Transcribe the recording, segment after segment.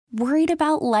Worried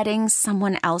about letting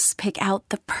someone else pick out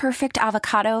the perfect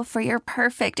avocado for your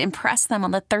perfect impress them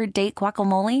on the third date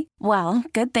guacamole? Well,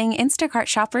 good thing Instacart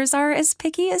shoppers are as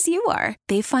picky as you are.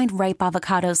 They find ripe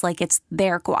avocados like it's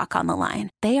their guac on the line.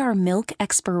 They are milk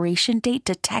expiration date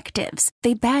detectives.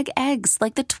 They bag eggs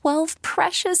like the 12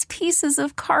 precious pieces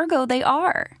of cargo they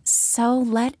are. So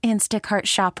let Instacart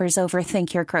shoppers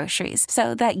overthink your groceries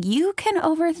so that you can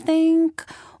overthink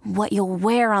what you'll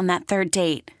wear on that third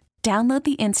date. Download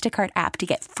the Instacart app to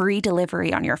get free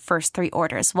delivery on your first 3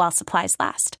 orders while supplies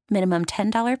last. Minimum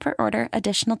 $10 per order.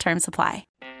 Additional terms apply.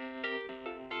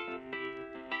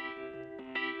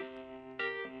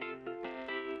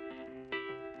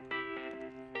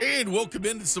 And welcome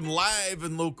into some live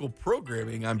and local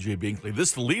programming. I'm Jay Binkley. This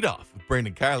is the leadoff with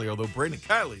Brandon Kiley, although Brandon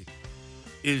Kiley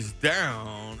is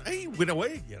down. He went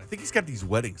away again. I think he's got these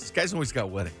weddings. This guy's always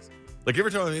got weddings. Like every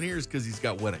time I'm in here is because he's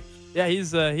got weddings. Yeah,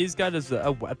 he's got his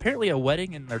apparently a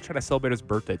wedding, and they're trying to celebrate his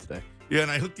birthday today. Yeah,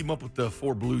 and I hooked him up with the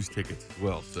 4 Blues tickets as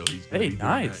well. So he's hey,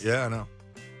 nice. Yeah, I know.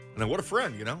 And what a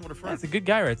friend, What a friend. That's a good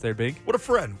guy right there, Bink. What a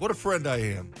friend. What a friend I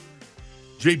am.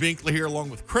 Jay Binkley here along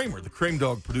with Kramer, the Crame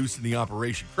Dog producing the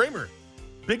operation. Kramer,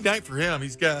 big night for him.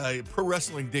 He's got a pro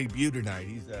wrestling debut tonight.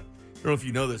 I don't know if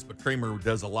you know this, but Kramer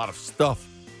does a lot of stuff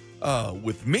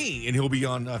with me, and he'll be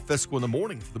on Fesco in the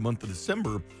Morning for the month of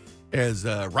December as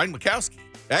Ryan Mikowski.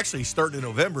 Actually, starting in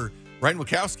November, Ryan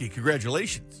Mikowski,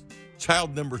 congratulations.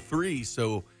 Child number 3.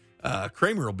 So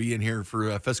Kramer will be in here for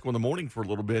Fesco in the Morning for a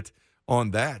little bit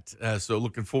on that. So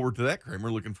looking forward to that,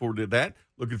 Kramer. Looking forward to that.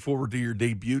 Looking forward to your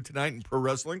debut tonight in pro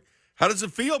wrestling. How does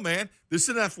it feel, man? This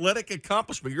is an athletic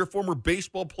accomplishment. You're a former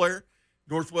baseball player,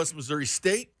 Northwest Missouri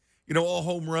State. All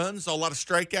home runs, a lot of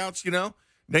strikeouts,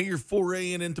 Now you're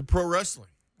foraying into pro wrestling.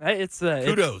 It's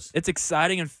kudos. It's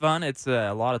exciting and fun. It's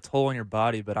a lot of toll on your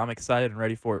body, but I'm excited and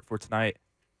ready for tonight.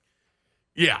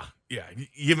 Yeah.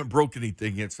 You haven't broke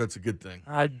anything yet, so that's a good thing.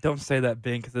 I don't say that,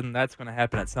 Bink, because then that's going to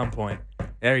happen at some point.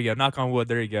 There you go. Knock on wood.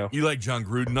 There you go. You like John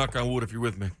Gruden. Knock on wood if you're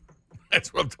with me.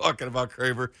 That's what I'm talking about,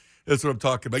 Kramer. That's what I'm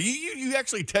talking about. You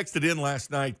actually texted in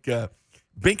last night,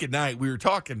 Bink at night. We were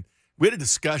talking. We had a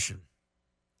discussion,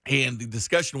 and the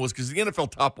discussion was because the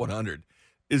NFL Top 100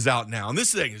 is out now, and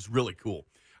this thing is really cool.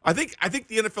 I think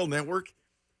the NFL Network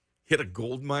hit a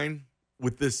gold mine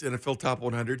with this NFL Top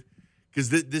 100 because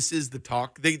this is the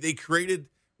talk. They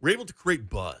were able to create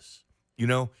buzz,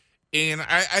 and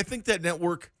I think that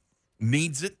network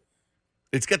needs it.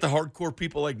 It's got the hardcore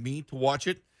people like me to watch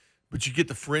it, but you get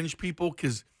the fringe people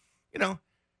because,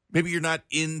 maybe you're not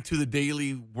into the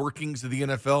daily workings of the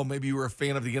NFL. Maybe you were a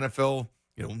fan of the NFL,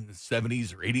 in the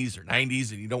 70s or 80s or 90s,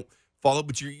 and you don't follow,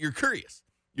 but you're curious.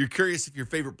 You're curious if your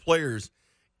favorite players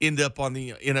end up on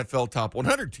the NFL Top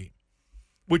 100 team,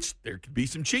 which there could be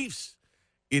some Chiefs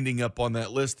ending up on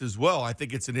that list as well. I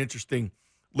think it's an interesting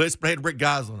list, but I had Rick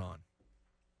Goslin on.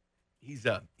 He's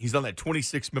on that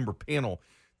 26-member panel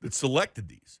that selected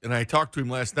these, and I talked to him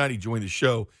last night. He joined the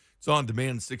show. It's on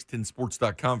demand,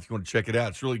 610sports.com if you want to check it out.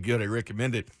 It's really good. I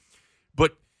recommend it.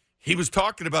 But he was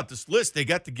talking about this list. They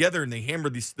got together and they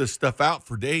hammered this stuff out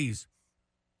for days,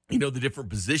 the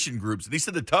different position groups. And he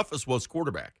said the toughest was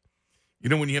quarterback.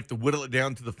 When you have to whittle it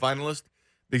down to the finalist,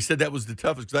 they said that was the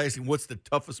toughest. Because I asked him, what's the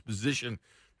toughest position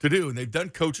to do? And they've done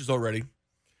coaches already.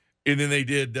 And then they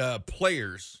did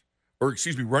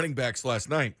running backs last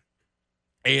night.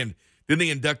 And then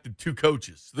they inducted 2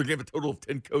 coaches. So they're going to have a total of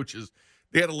 10 coaches.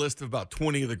 They had a list of about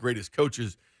 20 of the greatest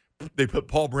coaches. They put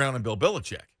Paul Brown and Bill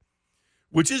Belichick,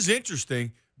 which is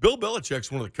interesting. Bill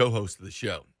Belichick's one of the co-hosts of the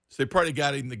show. So they probably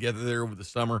got him together there over the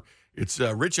summer. It's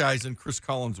Rich Eisen, Chris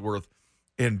Collinsworth,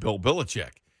 and Bill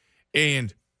Belichick.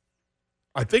 And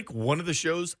I think one of the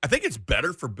shows, I think it's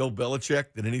better for Bill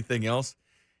Belichick than anything else.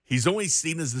 He's always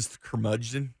seen as this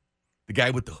curmudgeon, the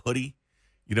guy with the hoodie,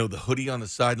 the hoodie on the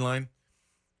sideline,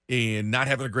 and not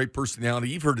having a great personality.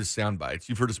 You've heard his sound bites.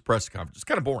 You've heard his press conference. It's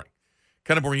kind of boring.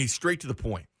 He's straight to the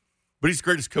point. But he's the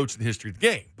greatest coach in the history of the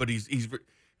game. But he's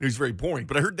very boring.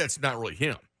 But I heard that's not really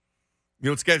him.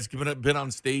 This guy's been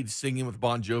on stage singing with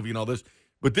Bon Jovi and all this.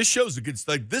 But this shows a good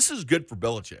 – this is good for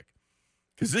Belichick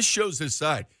because this shows his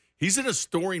side. He's in a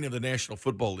historian of the National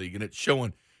Football League, and it's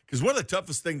showing – because one of the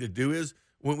toughest things to do is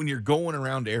when you're going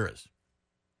around eras.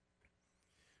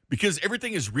 Because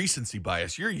everything is recency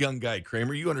bias. You're a young guy,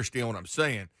 Kramer. You understand what I'm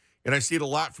saying. And I see it a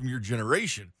lot from your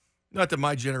generation. Not that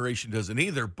my generation doesn't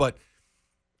either, but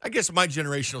I guess my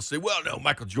generation will say, well, no,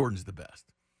 Michael Jordan's the best.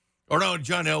 Or no,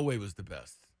 John Elway was the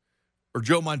best. Or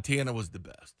Joe Montana was the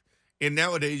best. And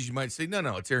nowadays you might say,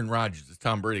 no, it's Aaron Rodgers, it's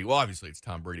Tom Brady. Well, obviously it's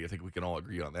Tom Brady. I think we can all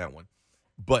agree on that one.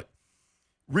 But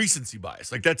recency bias,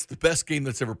 that's the best game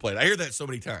that's ever played. I hear that so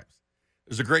many times. It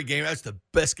was a great game. That's the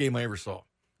best game I ever saw.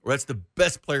 or that's the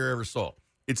best player I ever saw.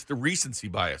 It's the recency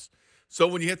bias. So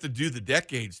when you have to do the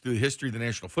decades through the history of the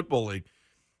National Football League,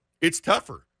 it's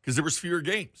tougher because there was fewer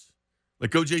games.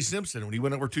 Like O.J. Simpson, when he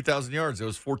went over 2,000 yards, that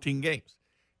was 14 games.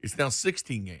 It's now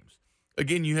 16 games.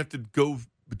 Again, you have to go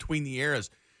between the eras.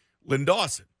 Lynn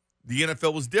Dawson, the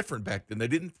NFL was different back then. They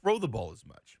didn't throw the ball as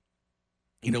much.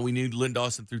 You know, we knew Lynn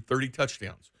Dawson threw 30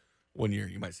 touchdowns one year.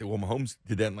 You might say, well, Mahomes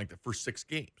did that in like the first 6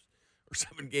 games or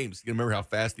 7 games. You remember how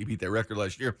fast he beat that record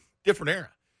last year. Different era.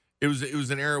 It was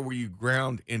an era where you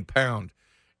ground and pound.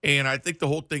 And I think the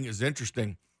whole thing is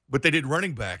interesting. But they did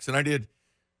running backs. And I did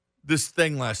this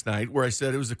thing last night where I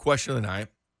said it was a question of the night.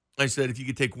 I said if you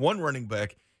could take one running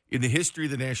back in the history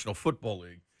of the National Football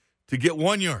League to get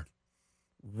 1 yard,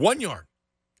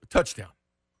 a touchdown.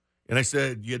 And I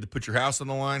said you had to put your house on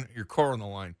the line, your car on the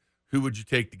line. Who would you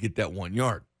take to get that 1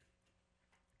 yard?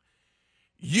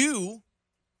 You,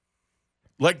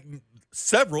 like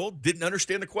several, didn't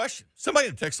understand the question. Somebody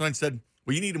in the text line said,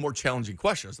 well, you need a more challenging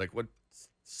question. I was like, what?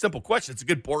 Simple question. It's a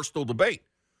good barstool debate.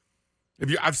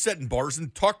 I've sat in bars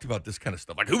and talked about this kind of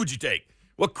stuff. Like, who would you take?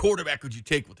 What quarterback would you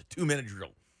take with a 2-minute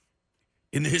drill?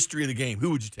 In the history of the game,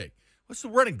 who would you take? What's the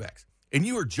running backs? And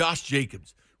you are Josh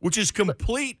Jacobs, which is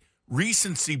complete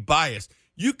recency bias.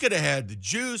 You could have had the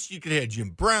Juice. You could have had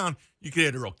Jim Brown. You could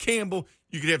have had Earl Campbell.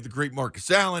 You could have the great Marcus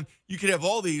Allen. You could have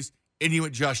all these, and you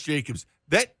went Josh Jacobs.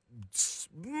 That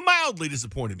mildly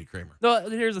disappointed me, Kramer. No,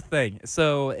 here's the thing.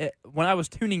 So when I was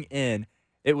tuning in,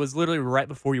 it was literally right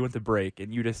before you went to break,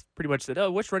 and you just pretty much said,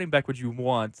 oh, which running back would you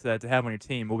want to have on your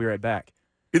team? We'll be right back.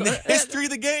 In the history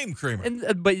of the game,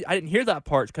 Kramer. But I didn't hear that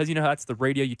part because, that's the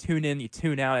radio. You tune in, you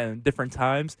tune out at different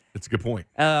times. That's a good point.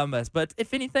 But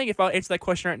if anything, if I answer that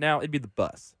question right now, it'd be the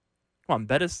bus. Come on,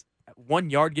 Bettis, 1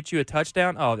 yard get you a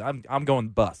touchdown? Oh, I'm going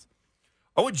bus.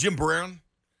 I want Jim Brown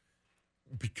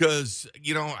because,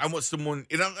 I want someone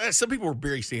 – some people were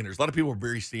Barry Sanders. A lot of people were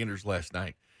Barry Sanders last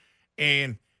night.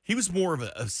 And he was more of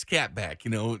a scat back,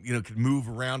 could move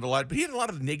around a lot. But he had a lot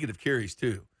of negative carries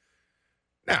too.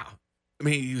 Now –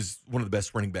 he was one of the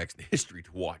best running backs in history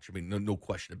to watch. No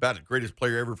question about it. Greatest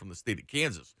player ever from the state of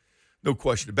Kansas. No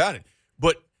question about it.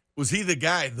 But was he the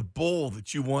guy, the bull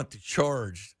that you want to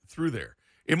charge through there?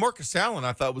 And Marcus Allen,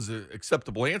 I thought, was an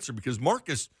acceptable answer because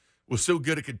Marcus was so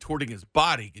good at contorting his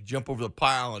body. He could jump over the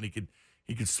pile, and he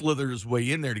could slither his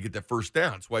way in there to get that first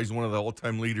down. That's why he's one of the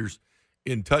all-time leaders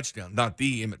in touchdown. Not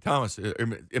the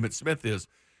Emmitt Smith is,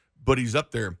 but he's up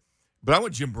there. But I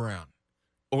went Jim Brown.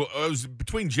 Well, it was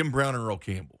between Jim Brown and Earl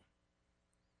Campbell.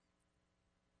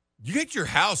 You get your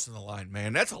house on the line,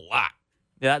 man. That's a lot.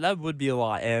 Yeah, that would be a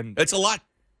lot. And it's a lot.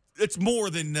 It's more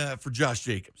than for Josh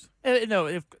Jacobs. No,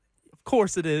 of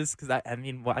course it is. Because,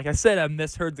 like I said, I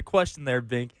misheard the question there,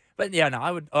 Bink. But,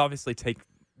 I would obviously take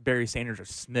Barry Sanders or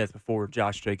Smith before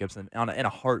Josh Jacobs in a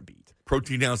heartbeat.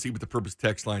 Protein now, see what the purpose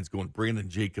text line's going, Brandon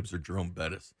Jacobs or Jerome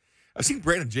Bettis. I've seen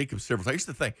Brandon Jacobs several times. I used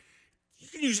to think, you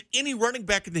can use any running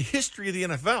back in the history of the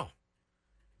NFL.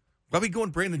 Why are we going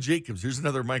Brandon Jacobs? Here's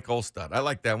another Mike Allstott. I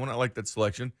like that one. I like that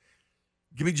selection.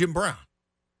 Give me Jim Brown.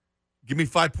 Give me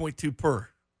 5.2 per.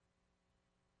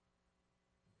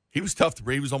 He was tough to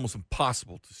break. He was almost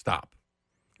impossible to stop.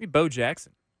 Give me Bo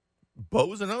Jackson. Bo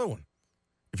was another one.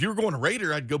 If you were going a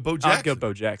Raider, I'd go Bo Jackson. I'd go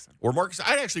Bo Jackson. Or Marcus.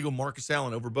 I'd actually go Marcus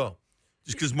Allen over Bo.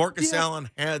 Just because Marcus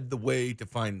Allen had the way to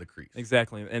find the crease.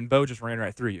 Exactly. And Bo just ran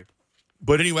right through you.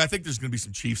 But anyway, I think there's going to be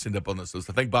some Chiefs end up on this list.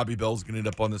 I think Bobby Bell's going to end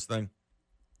up on this thing.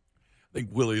 I think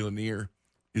Willie Lanier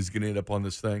is going to end up on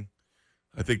this thing.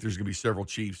 I think there's going to be several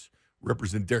Chiefs.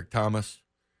 Representative Derek Thomas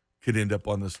could end up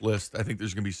on this list. I think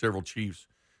there's going to be several Chiefs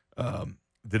that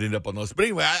end up on the list. But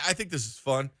anyway, I think this is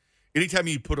fun. Anytime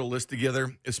you put a list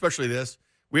together, especially this,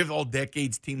 we have all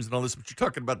decades teams and all this, but you're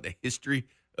talking about the history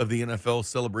of the NFL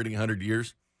celebrating 100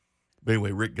 years. But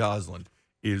anyway, Rick Gosselin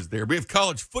is there. We have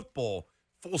college football.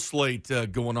 Full slate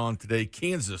going on today.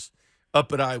 Kansas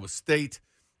up at Iowa State.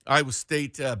 Iowa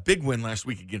State, big win last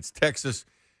week against Texas.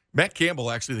 Matt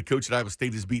Campbell, actually the coach at Iowa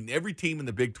State, has beaten every team in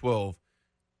the Big 12,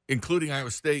 including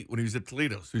Iowa State when he was at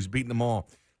Toledo. So he's beaten them all.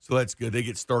 So that's good. They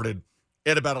get started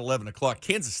at about 11 o'clock.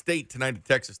 Kansas State tonight at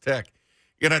Texas Tech.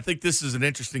 And I think this is an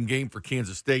interesting game for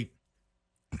Kansas State.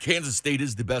 Kansas State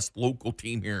is the best local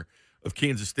team here of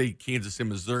Kansas State, Kansas, and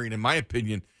Missouri. And in my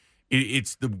opinion,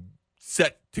 it's the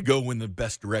set to go in the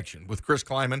best direction. With Chris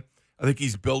Kleiman, I think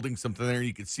he's building something there.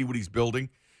 You can see what he's building.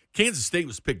 Kansas State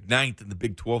was picked 9th in the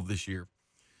Big 12 this year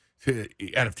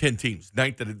out of 10 teams.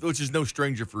 9th, which is no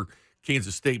stranger for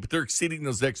Kansas State, but they're exceeding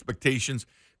those expectations.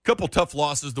 A couple tough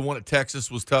losses. The one at Texas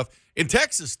was tough. And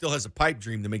Texas still has a pipe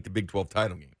dream to make the Big 12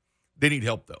 title game. They need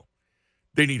help, though.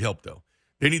 They need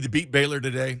to beat Baylor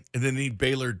today, and then they need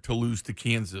Baylor to lose to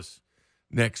Kansas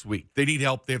next week. They need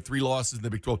help. They have 3 losses in the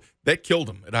Big 12. That killed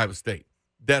them at Iowa State.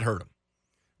 That hurt them.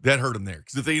 That hurt them there.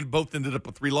 Because if they both ended up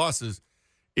with 3 losses,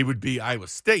 it would be Iowa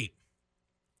State.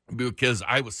 Because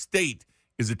Iowa State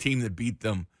is a team that beat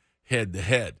them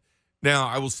head-to-head. Now,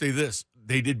 I will say this.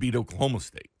 They did beat Oklahoma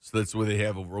State. So that's what they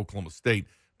have over Oklahoma State.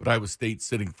 But Iowa State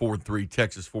sitting 4-3,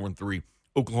 Texas 4-3,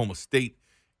 Oklahoma State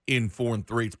in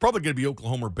 4-3. It's probably going to be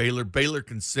Oklahoma or Baylor. Baylor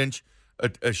can cinch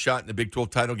a shot in the Big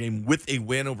 12 title game with a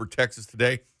win over Texas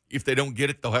today. If they don't get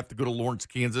it, they'll have to go to Lawrence,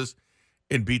 Kansas,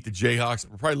 and beat the Jayhawks.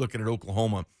 We're probably looking at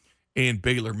Oklahoma and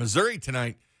Baylor. Missouri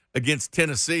tonight against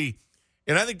Tennessee.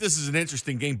 And I think this is an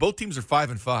interesting game. Both teams are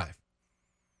 5-5.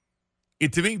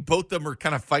 And to me, both of them are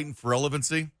kind of fighting for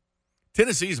relevancy.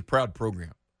 Tennessee is a proud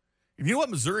program. And you know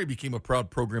what? Missouri became a proud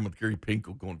program with Gary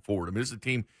Pinkel going forward. I mean, this is a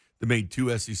team that made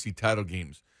 2 SEC title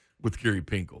games with Gary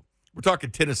Pinkel. We're talking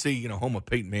Tennessee, home of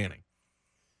Peyton Manning.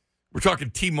 We're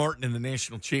talking T. Martin in the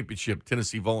national championship,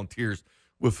 Tennessee Volunteers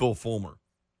with Phil Fulmer.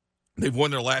 They've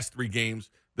won their last 3 games.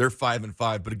 They're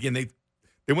 5-5. But again, they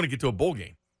want to get to a bowl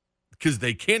game because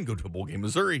they can go to a bowl game.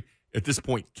 Missouri, at this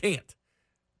point, can't.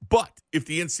 But if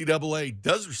the NCAA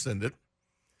does rescind it,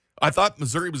 I thought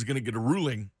Missouri was going to get a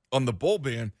ruling on the bowl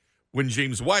ban when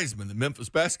James Wiseman, the Memphis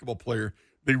basketball player,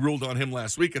 they ruled on him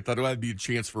last week. I thought it would be a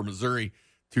chance for Missouri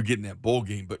to get in that bowl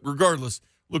game. But regardless,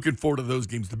 looking forward to those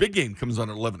games. The big game comes on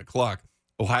at 11 o'clock.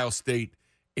 Ohio State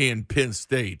and Penn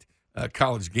State.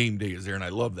 College Game Day is there, and I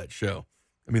love that show.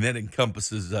 I mean, that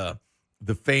encompasses the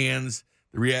fans,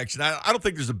 the reaction. I don't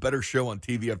think there's a better show on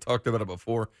TV. I've talked about it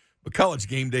before, but College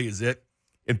Game Day is it.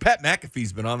 And Pat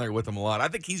McAfee's been on there with him a lot. I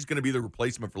think he's going to be the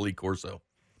replacement for Lee Corso.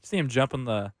 See him jump in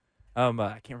the I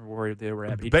can't remember where they were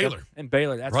at. Baylor. In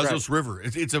Baylor, that's Brazos right. River.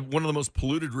 It's one of the most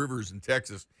polluted rivers in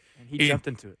Texas. And he jumped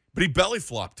into it. But he belly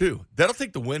flopped, too. That'll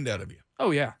take the wind out of you.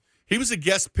 Oh, yeah. He was a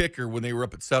guest picker when they were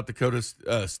up at South Dakota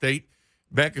State.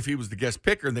 McAfee was the guest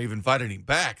picker, and they've invited him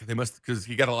back. They must, because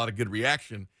he got a lot of good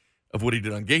reaction of what he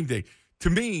did on game day. To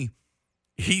me,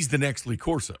 he's the next Lee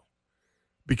Corso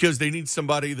because they need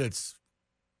somebody that's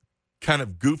kind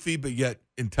of goofy but yet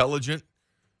intelligent.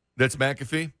 That's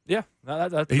McAfee. Yeah,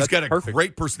 he's got a perfect.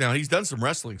 great personality. He's done some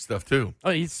wrestling stuff too. Oh,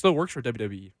 he still works for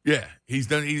WWE. Yeah, he's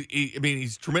done.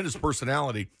 He's tremendous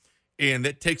personality, and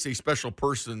that takes a special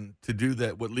person to do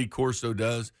that. What Lee Corso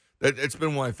does, it's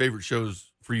been one of my favorite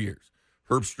shows for years.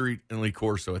 Herb Street and Lee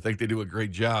Corso. I think they do a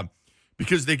great job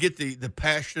because they get the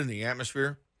passion and the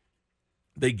atmosphere.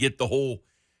 They get the whole.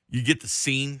 You get the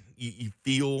scene. You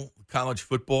feel college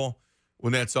football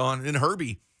when that's on. And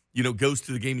Herbie, goes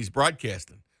to the game he's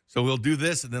broadcasting. So he'll do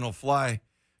this, and then he'll fly,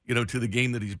 to the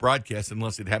game that he's broadcasting,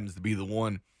 unless it happens to be the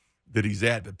one that he's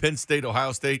at. But Penn State,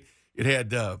 Ohio State, it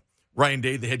had Ryan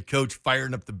Day, the head coach,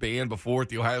 firing up the band before at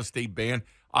the Ohio State band.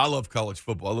 I love college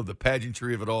football. I love the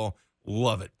pageantry of it all.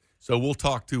 Love it. So we'll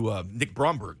talk to Nick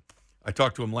Bromberg. I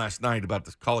talked to him last night about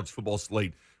this college football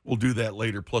slate. We'll do that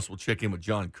later. Plus, we'll check in with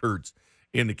John Kurtz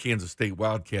and the Kansas State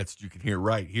Wildcats that you can hear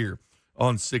right here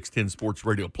on 610 Sports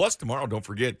Radio. Plus, tomorrow, don't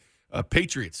forget,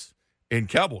 Patriots and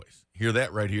Cowboys. Hear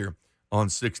that right here on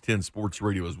 610 Sports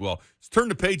Radio as well. Let's turn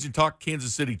the page and talk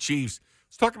Kansas City Chiefs.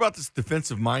 Let's talk about this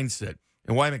defensive mindset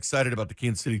and why I'm excited about the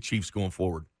Kansas City Chiefs going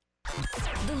forward.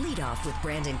 The Leadoff with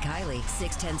Brandon Kiley,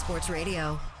 610 Sports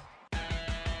Radio.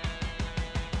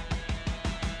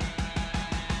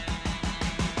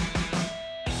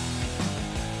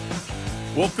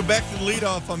 Welcome back to the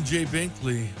Leadoff. I'm Jay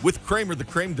Binkley with Kramer, the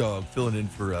Crame Dog, filling in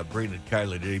for Brandon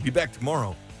Kiley today. Be back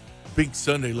tomorrow. Big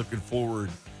Sunday. Looking forward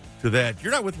to that.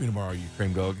 You're not with me tomorrow, are you,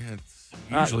 Crame Dog?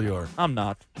 You usually are. I'm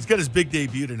not. He's got his big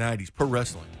debut tonight. He's pro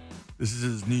wrestling. This is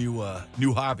his new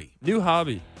hobby. New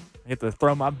hobby. I get to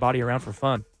throw my body around for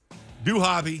fun. New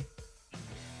hobby.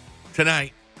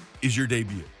 Tonight is your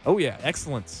debut. Oh, yeah.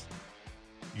 Excellence.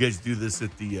 You guys do this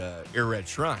at the Ararat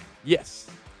Shrine. Yes.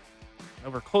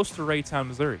 Over close to Raytown,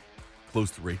 Missouri. Close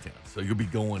to Raytown. So you'll be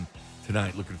going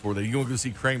tonight. Looking forward to that. You want to go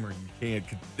see Kramer? You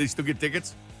can. They still get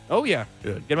tickets? Oh, yeah.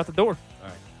 Good. Get him at the door. All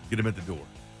right. Get him at the door.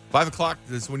 5 o'clock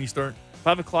is when you start?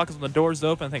 5 o'clock is when the doors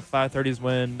open. I think 5:30 is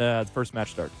when the first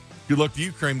match starts. Good luck to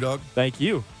you, Crame Dog. Thank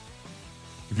you.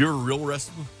 Have you ever a real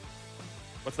wrestler?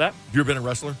 What's that? Have you ever been a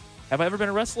wrestler? Have I ever been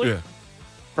a wrestler? Yeah.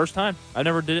 First time. I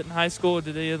never did it in high school.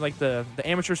 Did any like the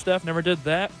amateur stuff. Never did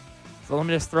that. So let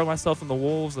me just throw myself in the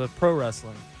wolves of pro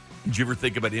wrestling. Did you ever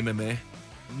think about MMA?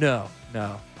 No.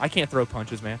 I can't throw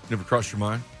punches, man. Never crossed your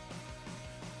mind?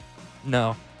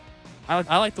 No.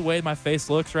 I like the way my face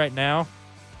looks right now.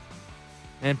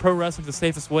 And pro wrestling's the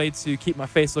safest way to keep my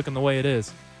face looking the way it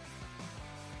is.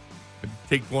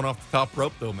 Take one off the top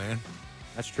rope, though, man.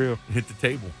 That's true. Hit the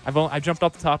table. I jumped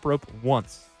off the top rope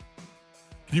once.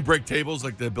 Can you break tables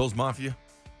like the Bills Mafia?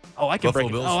 Oh, I can Buffalo break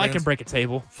it. Bills Oh, I fans? can break a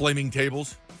table. Flaming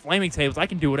tables. Flaming tables. I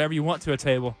can do whatever you want to a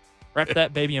table. Wrap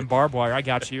that baby in barbed wire. I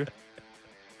got you.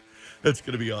 That's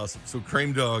going to be awesome. So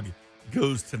Crane Dog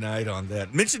goes tonight on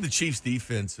that. Mentioned the Chiefs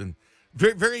defense, and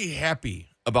very, very happy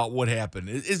about what happened.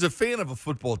 As a fan of a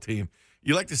football team,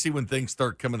 you like to see when things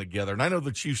start coming together. And I know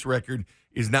the Chiefs record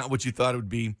is not what you thought it would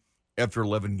be after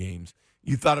 11 games.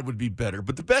 You thought it would be better.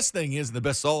 But the best thing is, and the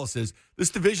best solace is,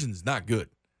 this division is not good.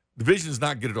 Division is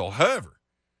not good at all. However,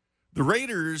 the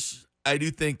Raiders, I do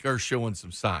think, are showing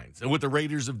some signs. And what the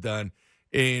Raiders have done,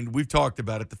 and we've talked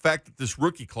about it, the fact that this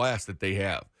rookie class that they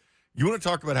have, you want to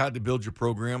talk about how to build your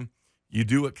program, you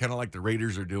do it kind of like the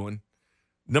Raiders are doing.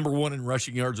 Number one in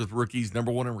rushing yards with rookies,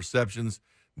 number one in receptions,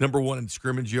 number one in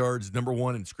scrimmage yards, number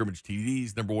one in scrimmage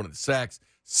TDs, number one in sacks,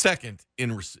 second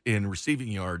in receiving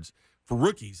yards for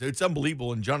rookies. It's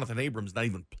unbelievable, and Jonathan Abrams not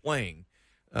even playing.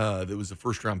 That was a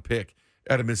first-round pick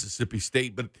out of Mississippi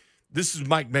State. But this is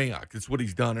Mike Mayock. It's what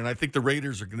he's done, and I think the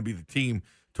Raiders are going to be the team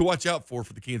to watch out for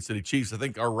the Kansas City Chiefs. I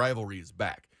think our rivalry is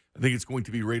back. I think it's going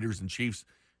to be Raiders and Chiefs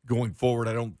going forward.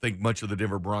 I don't think much of the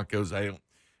Denver Broncos.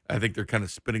 I think they're kind of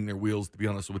spinning their wheels, to be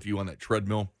honest with you, on that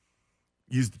treadmill.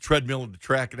 Use the treadmill and the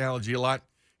track analogy a lot.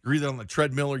 You're either on the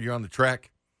treadmill or you're on the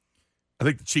track. I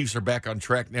think the Chiefs are back on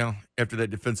track now after that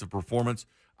defensive performance.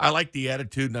 I like the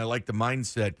attitude and I like the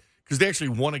mindset because they actually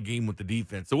won a game with the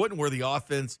defense. It wasn't where the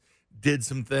offense did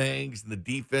some things and the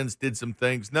defense did some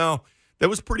things. No, that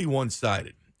was pretty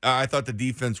one-sided. I thought the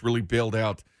defense really bailed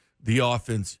out the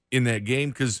offense in that game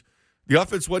because the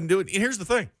offense wasn't doing it. And here's the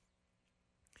thing.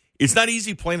 It's not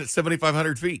easy playing at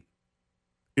 7,500 feet.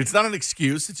 It's not an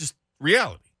excuse. It's just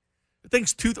reality. The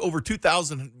thing's over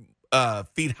 2,000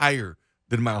 feet higher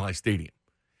than Mile High Stadium.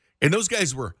 And those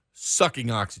guys were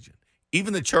sucking oxygen.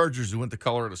 Even the Chargers who went to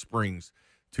Colorado Springs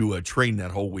to train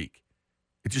that whole week.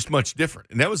 It's just much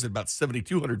different. And that was at about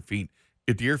 7,200 feet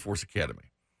at the Air Force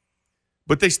Academy.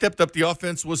 But they stepped up. The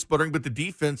offense was sputtering, but the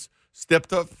defense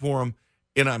stepped up for them,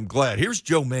 and I'm glad. Here's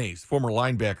Joe Mays, former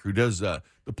linebacker who does the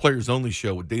Players Only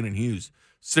show with Dana Hughes,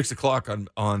 6 o'clock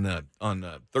on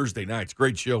Thursday nights.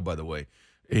 Great show, by the way.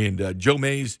 And Joe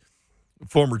Mays,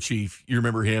 former Chief, you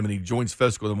remember him, and he joins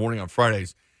Fesco in the morning on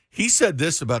Fridays. He said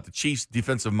this about the Chiefs'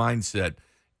 defensive mindset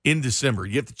in December.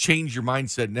 You have to change your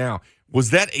mindset now. Was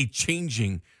that a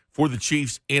changing for the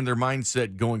Chiefs and their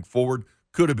mindset going forward?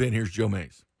 Could have been. Here's Joe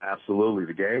Mays. Absolutely.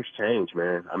 The game's changed,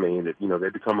 man. I mean, they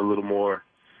become a little more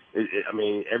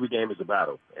every game is a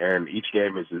battle, and each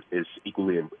game is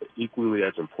equally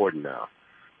as important now.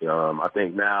 I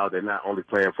think now they're not only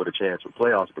playing for the chance for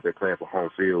playoffs, but they're playing for home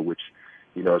field, which,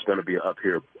 it's going to be an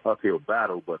uphill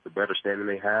battle. But the better standing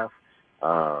they have,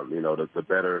 the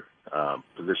better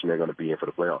position they're going to be in for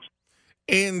the playoffs.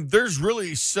 And there's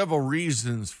really several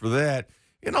reasons for that.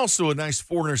 And also a nice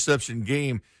 4-interception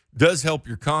game does help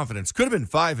your confidence. Could have been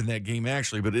 5 in that game,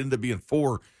 actually, but it ended up being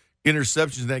 4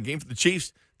 interceptions in that game. For the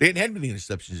Chiefs, they hadn't had many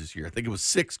interceptions this year. I think it was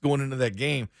 6 going into that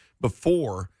game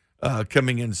before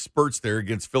coming in spurts there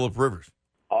against Phillip Rivers.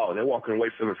 Oh, they're walking away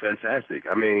feeling fantastic.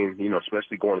 I mean,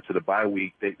 especially going into the bye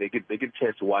week, they get a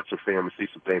chance to watch some film and see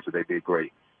some things that they did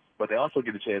great. But they also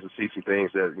get a chance to see some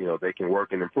things that, they can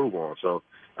work and improve on. So,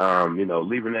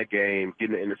 leaving that game,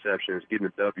 getting the interceptions, getting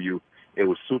the W, it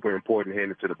was super important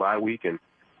heading into the bye week. And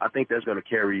I think that's going to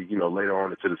carry, later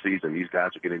on into the season. These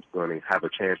guys are going to have a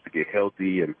chance to get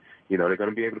healthy and, they're going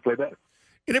to be able to play better.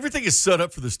 And everything is set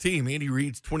up for this team. Andy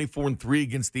Reid's 24-3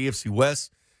 against the AFC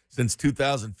West since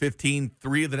 2015.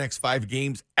 3 of the next 5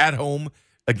 games at home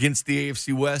against the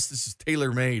AFC West. This is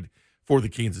tailor-made for the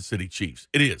Kansas City Chiefs.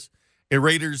 It is. And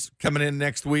Raiders coming in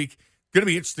next week. Going to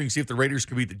be interesting to see if the Raiders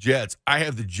can beat the Jets. I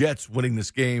have the Jets winning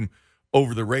this game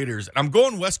over the Raiders. And I'm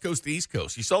going West Coast to East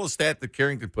Coast. You saw the stat that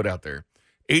Carrington put out there.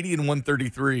 80 and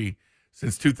 133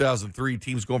 since 2003.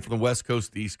 Teams going from the West Coast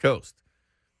to the East Coast.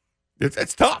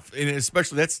 That's tough, and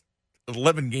especially that's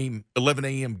 11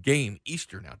 a.m. game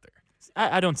Eastern out there.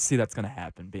 I don't see that's going to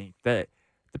happen. Being that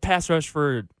the pass rush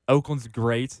for Oakland's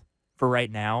great for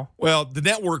right now. Well, the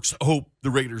networks hope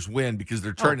the Raiders win because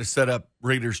they're trying to set up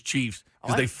Raiders Chiefs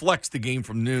because they flex the game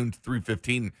from noon to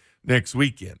 3:15 next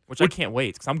weekend. Which I can't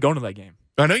wait because I'm going to that game.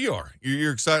 I know you are.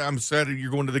 You're excited. I'm excited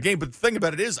you're going to the game. But the thing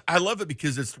about it is, I love it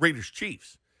because it's Raiders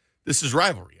Chiefs. This is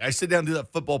rivalry. I sit down and do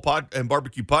that football and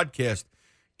barbecue podcast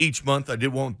each month. I did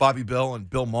one with Bobby Bell and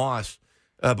Bill Moss.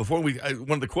 One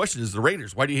of the questions is the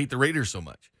Raiders. Why do you hate the Raiders so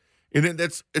much? And then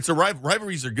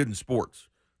rivalries are good in sports.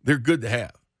 They're good to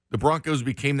have. The Broncos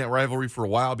became that rivalry for a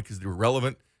while because they were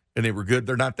relevant and they were good.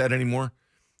 They're not that anymore.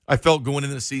 I felt going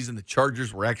into the season the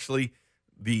Chargers were actually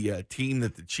the team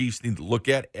that the Chiefs need to look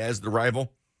at as the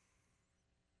rival.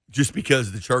 just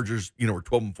because the Chargers, were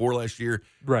 12-4 last year,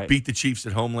 Right. beat the Chiefs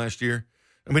at home last year.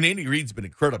 I mean, Andy Reid's been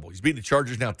incredible. He's beaten the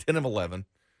Chargers now 10 of 11.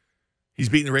 He's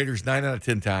beaten the Raiders 9 out of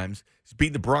 10 times. He's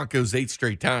beaten the Broncos 8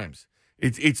 straight times.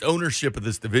 It's ownership of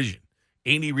this division.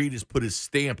 Andy Reid has put his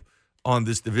stamp on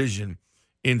this division,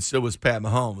 and so has Pat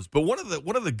Mahomes. But one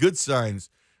of the good signs,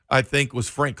 I think, was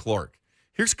Frank Clark.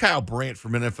 Here's Kyle Brandt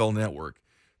from NFL Network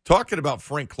talking about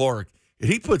Frank Clark, and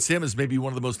he puts him as maybe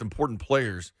one of the most important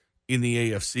players in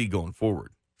the AFC going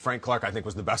forward. Frank Clark, I think,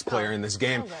 was the best player in this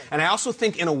game. And I also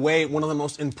think, in a way, one of the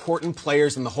most important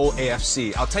players in the whole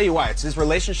AFC. I'll tell you why. It's his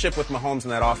relationship with Mahomes in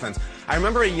that offense. I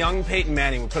remember a young Peyton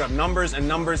Manning would put up numbers and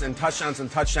numbers and touchdowns and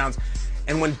touchdowns.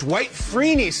 And when Dwight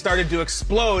Freeney started to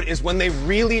explode is when they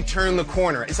really turned the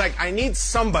corner. It's like, I need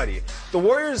somebody. The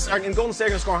Warriors are in Golden State are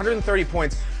going to score 130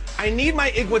 points. I need my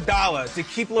Iguodala to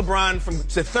keep LeBron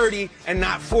to 30 and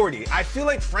not 40. I feel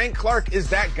like Frank Clark is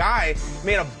that guy.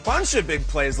 Made a bunch of big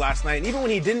plays last night, and even when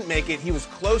he didn't make it, he was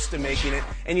close to making it.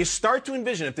 And you start to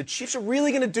envision, if the Chiefs are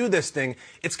really going to do this thing,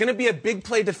 it's going to be a big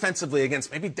play defensively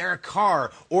against maybe Derek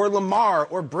Carr or Lamar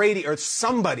or Brady or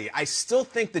somebody. I still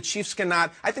think the Chiefs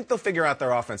cannot. I think they'll figure out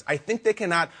their offense. I think they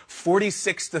cannot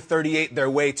 46-38 their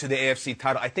way to the AFC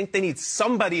title. I think they need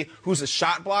somebody who's a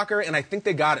shot blocker, and I think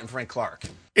they got it in Frank Clark.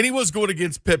 And he was going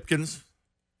against Pipkins.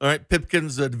 All right,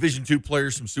 Pipkins, a Division II player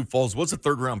from Sioux Falls, was a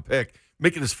third-round pick,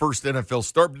 making his first NFL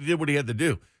start, but he did what he had to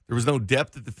do. There was no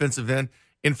depth at defensive end,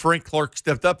 and Frank Clark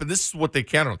stepped up, and this is what they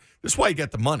counted on. This is why he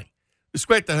got the money. This is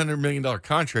why he got the $100 million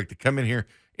contract to come in here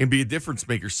and be a difference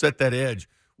maker, set that edge,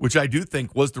 which I do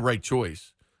think was the right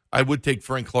choice. I would take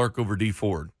Frank Clark over D.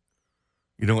 Ford.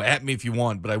 At me if you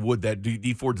want, but I would. That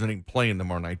D. Ford's not even playing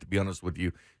tomorrow night, to be honest with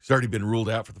you. He's already been ruled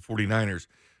out for the 49ers.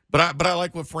 But I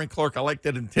like what Frank Clark, I like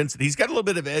that intensity. He's got a little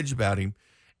bit of edge about him,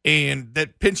 and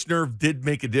that pinch nerve did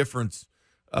make a difference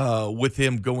with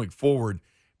him going forward.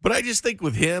 But I just think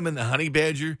with him and the Honey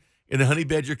Badger,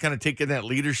 kind of taking that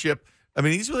leadership, I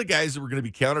mean, these were the guys that were going to be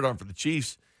counted on for the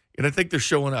Chiefs, and I think they're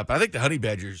showing up. I think the Honey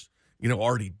Badgers,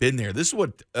 already been there. This is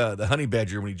what the Honey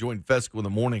Badger, when he joined Fesco in the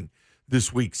morning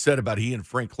this week, said about he and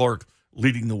Frank Clark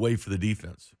leading the way for the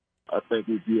defense. I think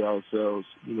we view ourselves,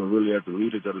 really as the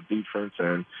leaders of the defense,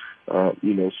 and so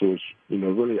it's,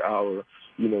 really our,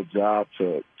 job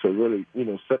to really,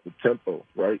 set the tempo,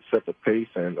 right, set the pace,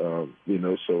 and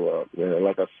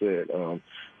like I said,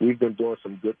 we've been doing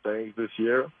some good things this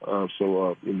year,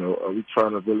 we're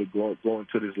trying to really go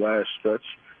into this last stretch.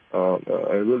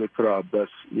 And really put our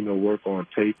best, work on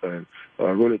tape, and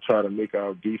really try to make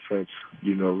our defense,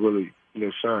 really,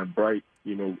 shine bright,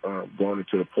 going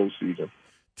into the postseason.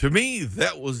 To me,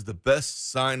 that was the best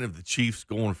sign of the Chiefs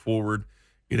going forward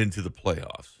and into the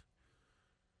playoffs.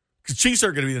 Because Chiefs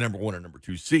aren't going to be the number 1 or number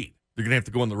 2 seed. They're going to have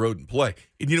to go on the road and play.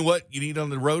 And you know what you need on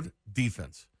the road?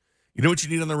 Defense. You know what you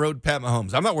need on the road? Pat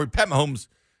Mahomes. I'm not worried. Pat Mahomes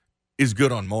is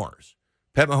good on Mars.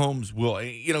 Pat Mahomes will,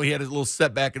 he had a little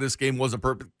setback in this game, wasn't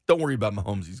perfect. Don't worry about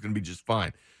Mahomes. He's going to be just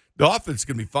fine. The offense is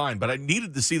going to be fine, but I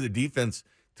needed to see the defense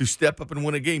to step up and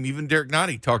win a game. Even Derek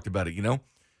Nottie talked about it,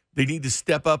 They need to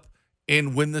step up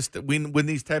and win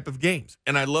these type of games.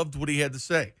 And I loved what he had to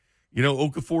say.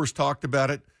 Okafor's talked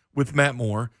about it with Matt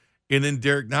Moore, and then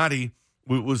Derek Nottie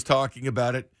was talking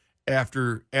about it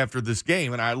after this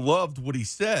game. And I loved what he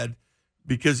said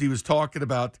because he was talking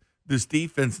about this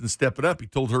defense and stepping up. He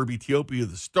told Herb Ethiopia,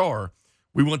 the star,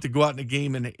 we want to go out in a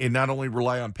game and not only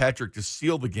rely on Patrick to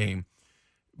seal the game,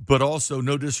 but also,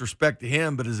 no disrespect to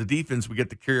him, but as a defense, we get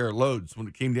to carry our loads. When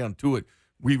it came down to it,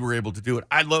 we were able to do it.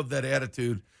 I love that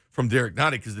attitude from Derek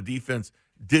Nottie because the defense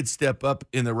did step up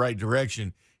in the right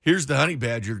direction. Here's the Honey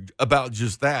Badger about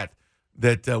just that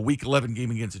Week 11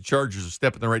 game against the Chargers, a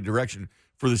step in the right direction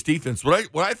for this defense.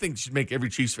 What I think should make every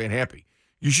Chiefs fan happy.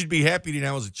 You should be happy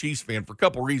now as a Chiefs fan for a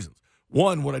couple reasons.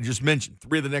 One, what I just mentioned,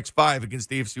 3 of the next 5 against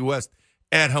the AFC West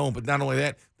at home. But not only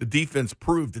that, the defense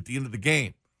proved at the end of the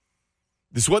game.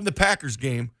 This wasn't the Packers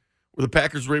game where the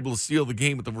Packers were able to seal the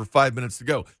game with over 5 minutes to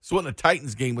go. This wasn't the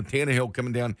Titans game with Tannehill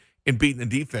coming down and beating the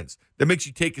defense. That makes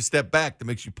you take a step back. That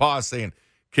makes you pause saying,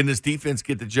 can this defense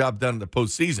get the job done in the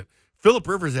postseason? Phillip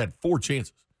Rivers had 4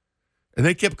 chances, and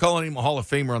they kept calling him a Hall of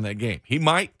Famer on that game. He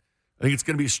might. I think it's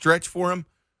going to be a stretch for him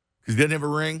because he didn't have a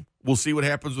ring. We'll see what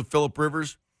happens with Phillip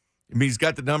Rivers. I mean, he's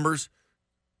got the numbers.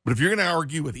 But if you're going to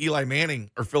argue with Eli Manning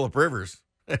or Phillip Rivers,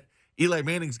 Eli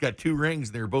Manning's got 2 rings,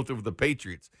 and they're both over the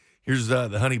Patriots. Here's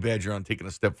the Honey Badger on taking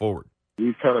a step forward.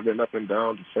 We've kind of been up and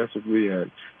down defensively,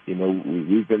 and,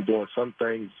 we've been doing some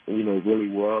things, really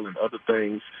well, and other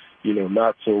things,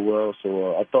 not so well.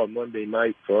 So I thought Monday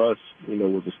night for us,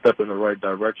 was a step in the right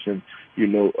direction,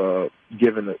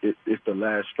 given it's the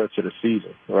last stretch of the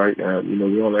season, right? And,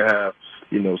 we only have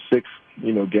 6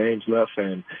 games left,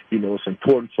 and it's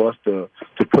important for us to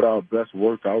put our best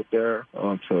work out there,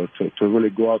 to really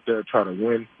go out there and try to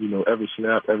win, every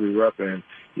snap, every rep. And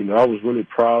I was really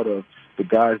proud of the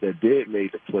guys that did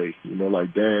make the play,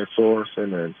 like Dan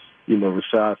Sorensen and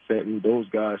Rashad Fenton, those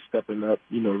guys stepping up,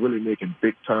 really making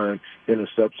big time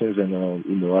interceptions.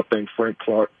 And I think Frank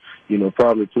Clark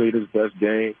probably played his best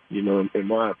game, in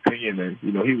my opinion. And,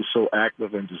 he was so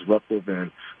active and disruptive.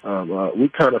 And we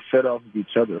kind of fed off of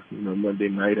each other, Monday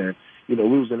night. And, we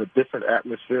was in a different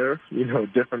atmosphere, a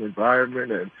different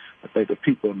environment. And I think the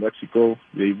people in Mexico,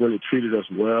 they really treated us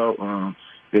well.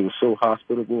 They were so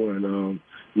hospitable. And,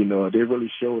 they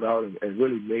really showed out and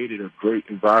really made it a great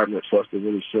environment for us to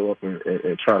really show up and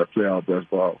try to play our best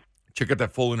ball. Check out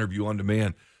that full interview on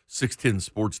demand,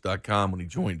 610sports.com, when he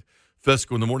joined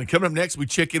Fesco in the morning. Coming up next, we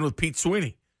check in with Pete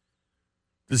Sweeney.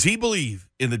 Does he believe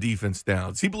in the defense now?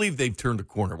 Does he believe they've turned a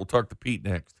corner? We'll talk to Pete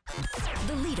next.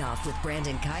 The Leadoff with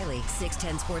Brandon Kiley,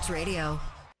 610 Sports Radio.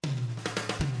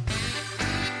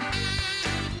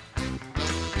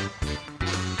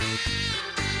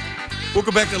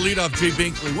 Welcome back to Leadoff. Jay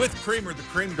Binkley with Kramer, the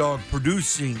Cream Dog,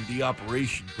 producing the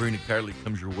operation. Brandon Kiley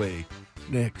comes your way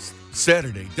next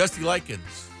Saturday. Dusty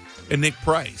Likens and Nick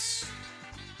Price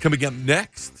coming up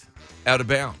next, Out of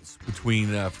Bounds, between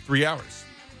 3 hours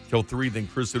till 3. Then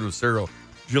Chris Inocero,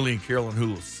 Jillian Carroll, and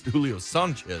Julio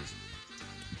Sanchez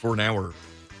for an hour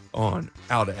on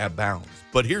Out of Bounds.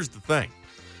 But here's the thing.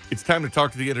 It's time to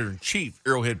talk to the editor-in-chief,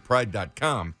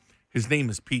 arrowheadpride.com. His name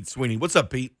is Pete Sweeney. What's up,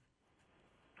 Pete?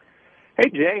 Hey,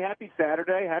 Jay, happy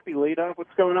Saturday. Happy leadoff. What's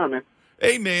going on, man?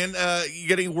 Hey, man, you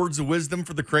got any words of wisdom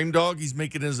for the Cream Dog? He's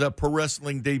making his pro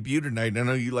wrestling debut tonight. I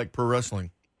know you like pro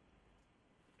wrestling.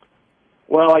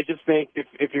 Well, I just think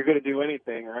if you're going to do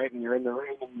anything, right, and you're in the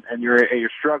ring and you're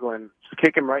struggling, just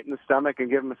kick him right in the stomach and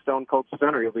give him a stone-cold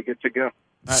stunner. You'll be good to go.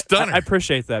 Stunner? I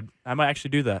appreciate that. I might actually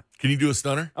do that. Can you do a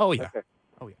stunner? Oh, yeah. Okay.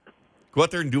 Oh, yeah. Go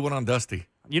out there and do one on Dusty.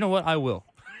 You know what? I will.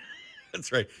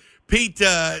 That's right. Pete,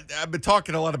 I've been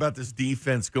talking a lot about this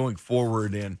defense going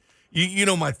forward, and you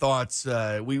know my thoughts.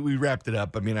 We wrapped it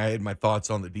up. I mean, I had my thoughts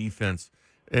on the defense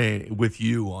with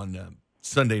you on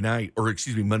Monday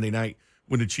night,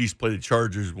 when the Chiefs played the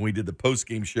Chargers, when we did the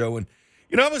post-game show. And,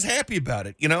 I was happy about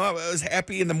it. I was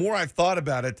happy, and the more I've thought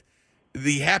about it,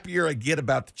 the happier I get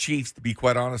about the Chiefs, to be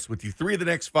quite honest with you. 3 of the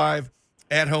next 5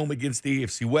 at home against the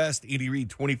AFC West. Andy Reid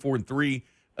 24-3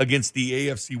 against the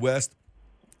AFC West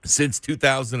since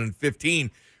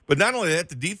 2015. But not only that,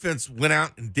 the defense went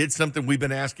out and did something we've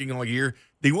been asking all year.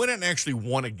 They went out and actually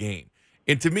won a game.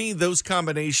 And to me, those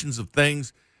combinations of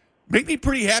things make me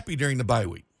pretty happy during the bye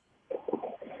week.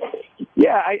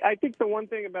 Yeah, I think the one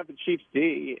thing about the Chiefs'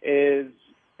 D is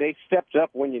they stepped up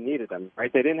when you needed them,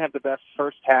 right? They didn't have the best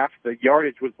first half. The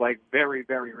yardage was, very,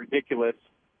 very ridiculous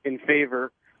in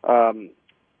favor of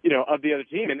the other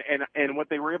team. And what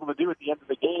they were able to do at the end of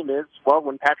the game is, well,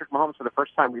 when Patrick Mahomes, for the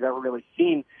first time we've ever really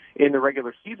seen in the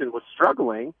regular season, was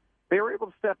struggling, they were able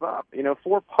to step up.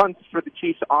 4 punts for the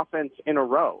Chiefs offense in a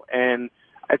row. And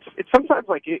it's sometimes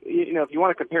if you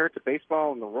want to compare it to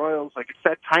baseball and the Royals, it's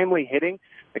that timely hitting.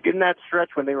 In that stretch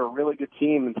when they were a really good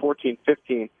team in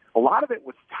 14-15, a lot of it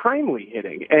was timely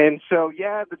hitting. And so,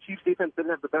 yeah, the Chiefs defense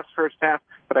didn't have the best first half,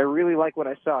 but I really like what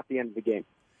I saw at the end of the game.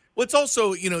 Well, it's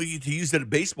also, to use that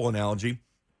baseball analogy,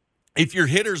 if your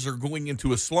hitters are going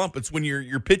into a slump, it's when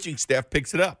your pitching staff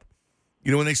picks it up,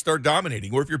 when they start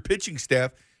dominating. Or if your pitching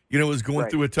staff, is going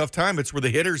through a tough time, it's where the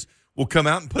hitters will come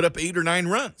out and put up 8 or 9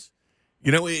 runs.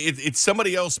 It's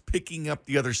somebody else picking up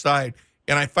the other side.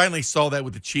 And I finally saw that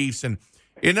with the Chiefs. And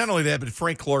not only that, but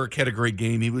Frank Clark had a great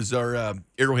game. He was our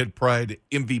Arrowhead Pride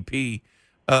MVP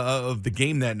of the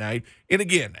game that night. And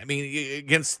again, I mean,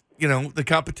 against, the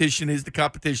competition is the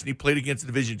competition. He played against a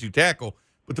Division II tackle.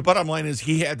 But the bottom line is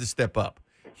he had to step up.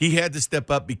 He had to step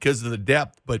up because of the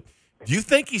depth. But do you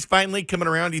think he's finally coming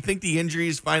around? Do you think the injury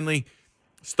is finally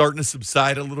starting to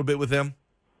subside a little bit with him?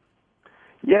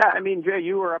 Yeah, I mean, Jay,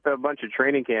 you were up at a bunch of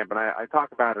training camp, and I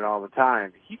talk about it all the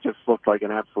time. He just looked like an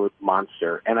absolute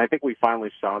monster, and I think we finally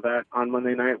saw that on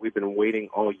Monday night. We've been waiting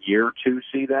all year to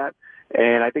see that,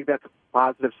 and I think that's a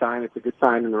positive sign. It's a good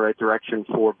sign in the right direction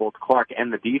for both Clark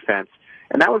and the defense.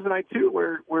 And that was a night, too,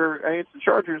 where against the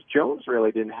Chargers, Jones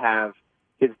really didn't have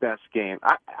his best game.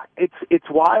 It's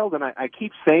wild, and I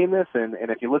keep saying this, and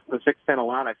if you listen to 610 a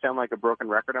lot, I sound like a broken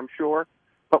record, I'm sure,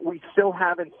 but we still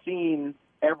haven't seen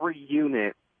every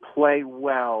unit play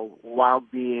well while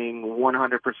being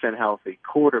 100% healthy.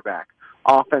 Quarterback,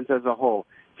 offense as a whole,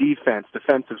 defense,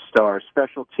 defensive stars,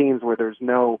 special teams where there's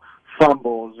no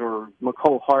fumbles or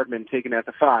McCole Hardman taken at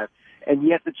the 5. And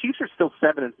yet the Chiefs are still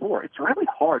 7-4. It's really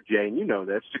hard, Jay, and you know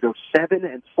this, to go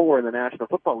 7-4 in the National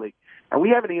Football League. And we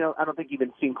haven't, I don't think,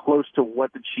 even seen close to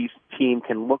what the Chiefs team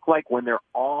can look like when they're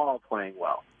all playing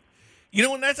well.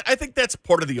 And I think that's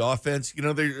part of the offense.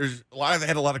 There's I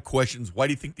had a lot of questions. Why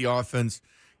do you think the offense,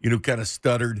 kind of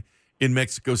stuttered in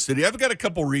Mexico City? I've got a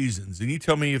couple reasons, and you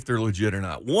tell me if they're legit or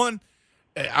not. One,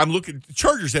 the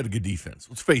Chargers had a good defense.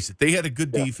 Let's face it. They had a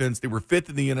good defense. They were fifth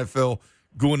in the NFL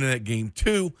going in that game.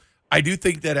 Two, I do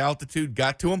think that altitude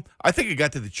got to them. I think it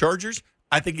got to the Chargers.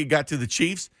 I think it got to the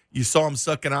Chiefs. You saw them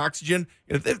sucking oxygen.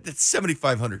 That's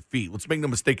 7,500 feet. Let's make no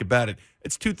mistake about it.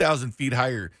 It's 2,000 feet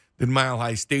higher than Mile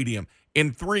High Stadium.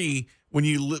 And three, when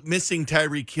you're missing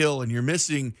Tyreek Hill and you're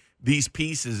missing these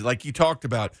pieces, like you talked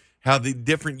about, how the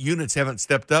different units haven't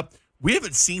stepped up, we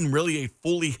haven't seen really a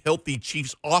fully healthy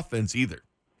Chiefs offense either.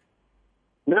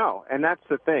 No, and that's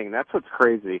the thing. That's what's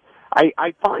crazy.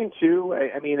 I find, too,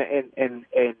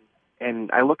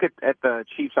 and I look at the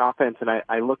Chiefs offense, and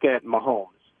I look at Mahomes.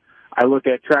 I look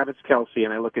at Travis Kelce,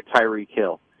 and I look at Tyreek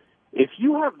Hill. If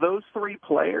you have those three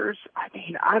players,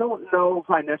 I don't know if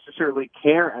I necessarily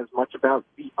care as much about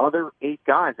the other 8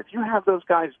 guys. If you have those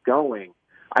guys going,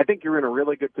 I think you're in a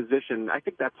really good position. I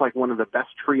think that's like one of the best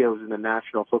trios in the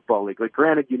National Football League. Like,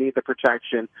 granted, you need the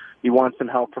protection. You want some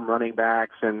help from running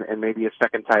backs and maybe a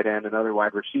second tight end and other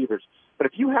wide receivers. But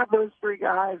if you have those 3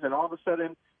 guys and all of a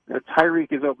sudden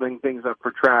Tyreek is opening things up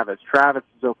for Travis, Travis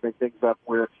is opening things up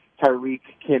where Tyreek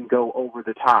can go over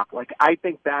the top. Like, I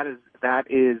think that is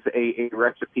a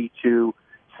recipe to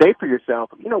say for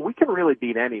yourself, we can really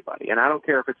beat anybody. And I don't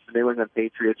care if it's the New England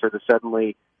Patriots or the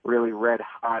suddenly really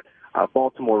red-hot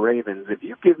Baltimore Ravens. If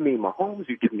you give me Mahomes,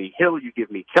 you give me Hill, you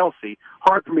give me Kelce,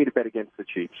 hard for me to bet against the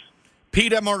Chiefs.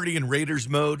 Pete, I'm already in Raiders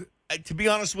mode. To be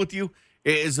honest with you,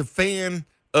 as a fan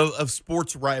of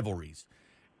sports rivalries,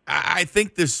 I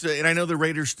think this, and I know the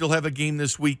Raiders still have a game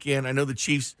this weekend. I know the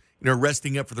Chiefs,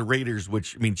 resting up for the Raiders,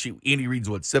 which, Andy Reid's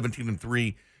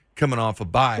 17-3 coming off a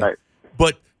bye. Right.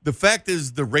 But the fact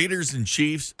is, the Raiders and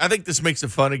Chiefs, I think this makes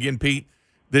it fun again, Pete,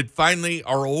 that finally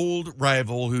our old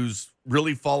rival, who's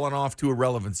really fallen off to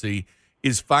irrelevancy,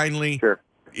 is finally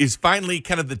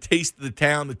kind of the taste of the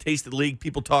town, the taste of the league,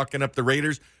 people talking up the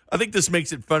Raiders. I think this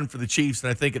makes it fun for the Chiefs, and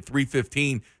I think at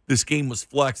 3:15 this game was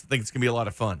flexed. I think it's going to be a lot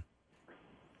of fun.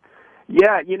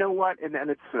 Yeah, you know what, and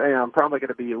it's I'm probably going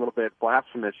to be a little bit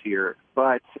blasphemous here,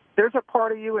 but there's a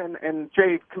part of you, and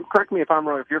Jay, correct me if I'm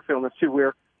wrong, if you're feeling this too,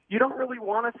 where you don't really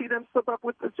want to see them slip up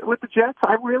with the Jets.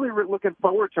 I'm really looking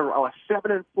forward to a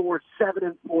 7-4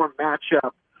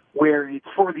 matchup where it's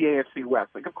for the AFC West.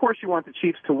 Like, of course you want the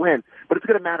Chiefs to win, but it's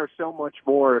going to matter so much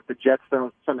more if the Jets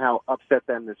don't somehow upset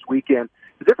them this weekend.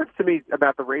 The difference to me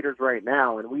about the Raiders right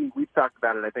now, and we've talked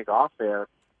about it, I think, off air,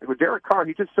 with Derek Carr,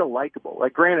 he's just so likable.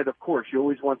 Like, granted, of course, you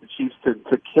always want the Chiefs to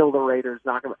kill the Raiders,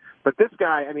 knock them. But this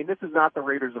guy, this is not the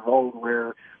Raiders of old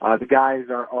where the guys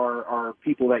are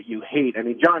people that you hate.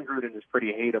 John Gruden is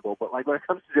pretty hateable, but like when it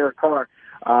comes to Derek Carr,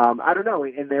 I don't know.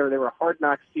 And they're a hard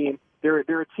knocks team. They're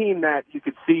a team that you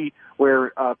could see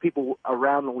where people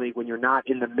around the league, when you're not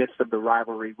in the midst of the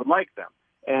rivalry, would like them.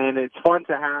 And it's fun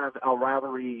to have a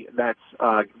rivalry that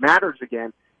matters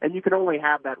again. And you can only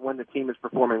have that when the team is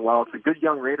performing well. It's a good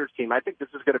young Raiders team. I think this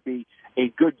is going to be a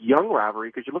good young rivalry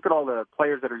because you look at all the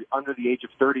players that are under the age of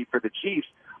 30 for the Chiefs.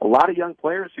 A lot of young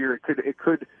players here. It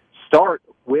could start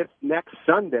with next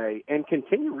Sunday and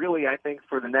continue really, I think,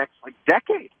 for the next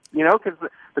decade. Because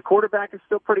the quarterback is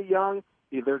still pretty young.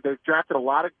 They've drafted a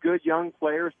lot of good young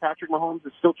players. Patrick Mahomes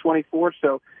is still 24,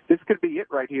 so this could be it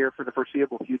right here for the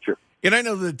foreseeable future. And I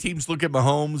know the teams look at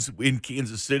Mahomes in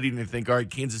Kansas City and they think, all right,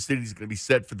 Kansas City's going to be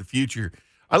set for the future.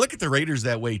 I look at the Raiders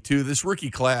that way, too. This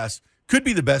rookie class could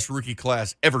be the best rookie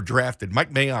class ever drafted.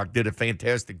 Mike Mayock did a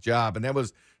fantastic job, and that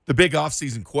was the big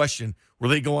offseason question. Were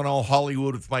they going all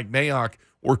Hollywood with Mike Mayock,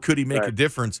 or could he make a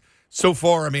difference? So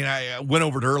far, I went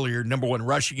over it earlier, number 1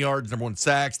 rushing yards, number 1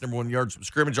 sacks, number 1 yards from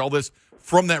scrimmage, all this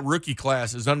from that rookie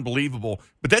class is unbelievable.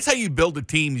 But that's how you build a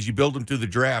team, is you build them through the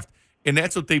draft, and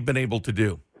that's what they've been able to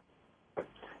do.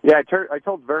 Yeah, I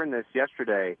told Vern this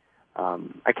yesterday.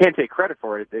 I can't take credit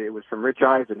for it. It was from Rich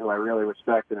Eisen, who I really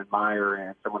respect and admire,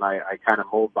 and someone I kind of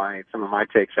mold by some of my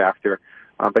takes after.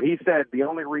 But he said the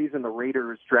only reason the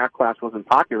Raiders draft class wasn't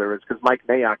popular is because Mike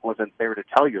Mayock wasn't there to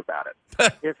tell you about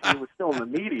it. If he was still in the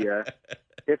media,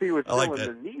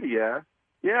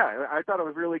 yeah, I thought it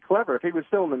was really clever. If he was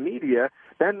still in the media,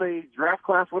 then the draft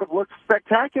class would have looked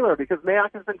spectacular because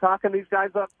Mayock has been talking these guys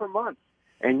up for months.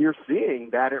 And you're seeing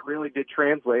that it really did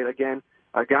translate. Again,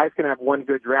 guys can have one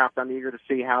good draft. I'm eager to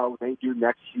see how they do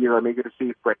next year. I'm eager to see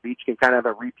if Brett Veach can kind of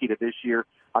have a repeat of this year.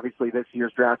 Obviously, this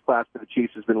year's draft class for the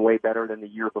Chiefs has been way better than the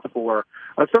year before.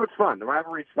 So it's fun. The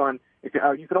rivalry's fun. You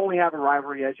can only have a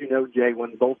rivalry, as you know, Jay,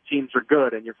 when both teams are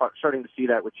good, and you're starting to see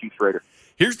that with Chiefs Raiders.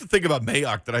 Here's the thing about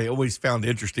Mayock that I always found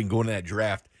interesting going to that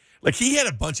draft. Like, he had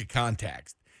a bunch of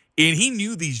contacts, and he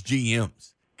knew these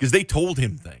GMs because they told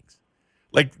him things.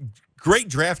 Like, great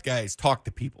draft guys talk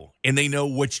to people, and they know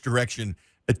which direction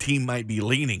a team might be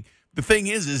leaning. The thing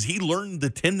is he learned the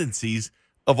tendencies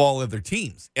of all other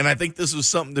teams. And I think this was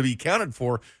something to be counted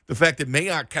for, the fact that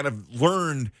Mayock kind of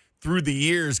learned through the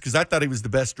years, because I thought he was the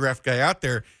best draft guy out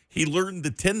there. He learned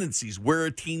the tendencies, where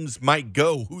teams might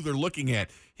go, who they're looking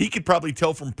at. He could probably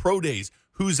tell from pro days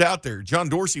who's out there. John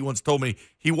Dorsey once told me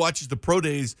he watches the pro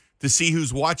days to see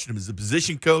who's watching him. Is it the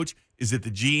position coach? Is it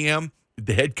the GM? Did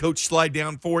the head coach slide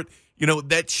down for it? You know,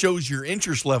 that shows your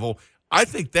interest level. I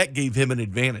think that gave him an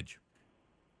advantage.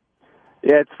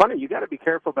 Yeah, it's funny. You got to be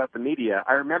careful about the media.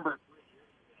 I remember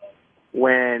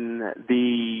when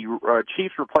the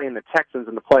Chiefs were playing the Texans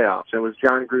in the playoffs. It was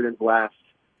John Gruden's last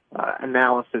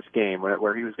analysis game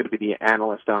where he was going to be the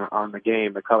analyst on the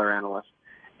game, the color analyst.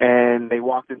 And they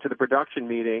walked into the production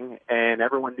meeting, and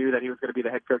everyone knew that he was going to be the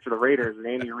head coach of the Raiders. And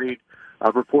Andy Reid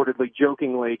reportedly,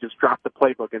 jokingly, just dropped the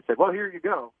playbook and said, "Well, here you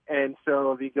go." And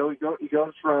so he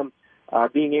goes from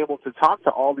being able to talk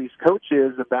to all these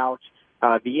coaches about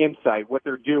the insight, what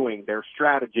they're doing, their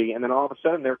strategy, and then all of a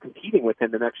sudden they're competing with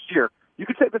him the next year. You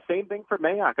could say the same thing for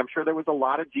Mayock. I'm sure there was a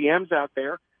lot of GMs out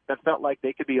there that felt like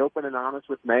they could be open and honest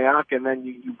with Mayock, and then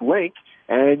you blink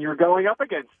and you're going up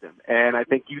against him. And I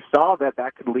think you saw that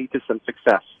could lead to some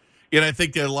success. And I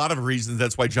think that a lot of reasons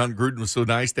that's why John Gruden was so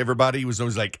nice to everybody. He was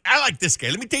always like, I like this guy.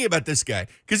 Let me tell you about this guy.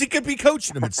 Because he could be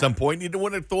coaching him at some point. You don't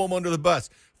want to throw him under the bus.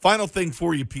 Final thing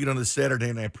for you, Pete, on this Saturday,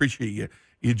 and I appreciate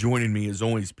you joining me as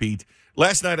always, Pete.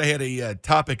 Last night I had a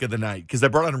topic of the night because I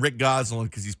brought on Rick Goslin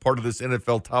because he's part of this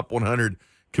NFL Top 100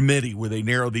 committee where they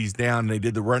narrow these down, and they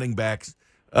did the running backs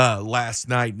last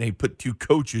night, and they put two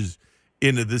coaches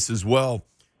into this as well.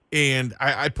 And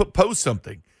I posed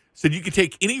something. Said you could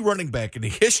take any running back in the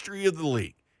history of the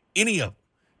league, any of them,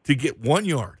 to get 1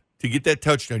 yard, to get that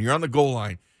touchdown. You're on the goal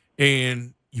line,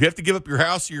 and you have to give up your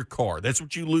house or your car. That's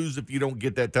what you lose if you don't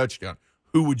get that touchdown.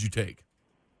 Who would you take?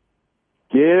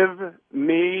 Give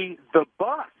me the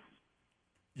bus.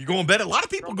 You going Bettis? A lot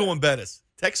of people going Bettis.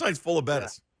 Text line's full of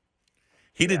Bettis.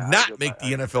 He did not make the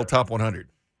NFL Top 100.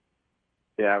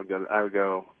 Yeah, I would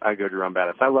go Jerome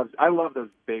Bettis. I love those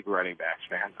big running backs,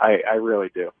 man. I really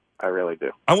do. I really do.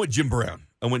 I went Jim Brown.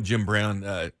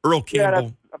 Earl Campbell. Yeah,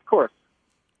 of course.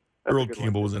 That's Earl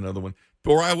Campbell was another one.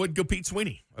 Or I would go Pete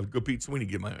Sweeney. I would go Pete Sweeney,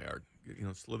 get my yard.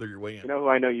 Slither your way in. You know who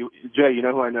I know you, Jay, you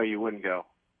know who I know you wouldn't go?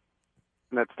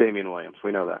 And that's Damian Williams.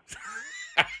 We know that.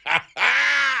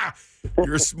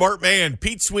 You're a smart man.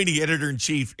 Pete Sweeney,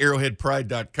 editor-in-chief,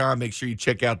 arrowheadpride.com. Make sure you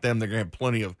check out them. They're going to have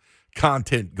plenty of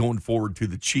content going forward to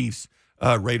the Chiefs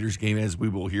Raiders game, as we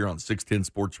will hear on 610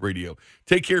 Sports Radio.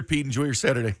 Take care, Pete. Enjoy your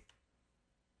Saturday.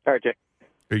 All right, Jay.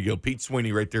 There you go. Pete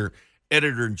Sweeney right there,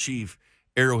 editor-in-chief,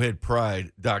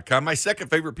 arrowheadpride.com. My second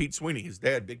favorite Pete Sweeney. His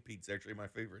dad, Big Pete's actually my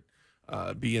favorite.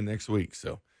 Be in next week.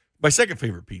 So my second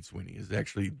favorite Pete Sweeney is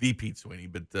actually the Pete Sweeney,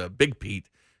 but Big Pete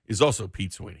is also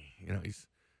Pete Sweeney. He's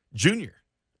junior,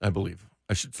 I believe.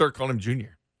 I should start calling him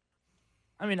junior.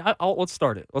 I mean, let's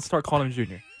start it. Let's start calling him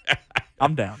junior.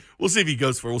 I'm down. We'll see if he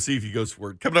goes for it. We'll see if he goes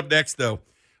for it. Coming up next, though,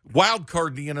 wild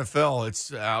card in the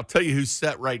NFL. I'll tell you who's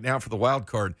set right now for the wild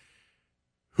card.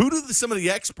 Who do some of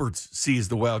the experts see as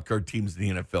the wild card teams in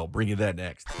the NFL? Bring you that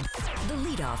next. The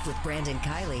Leadoff with Brandon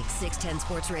Kiley, 610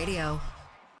 Sports Radio.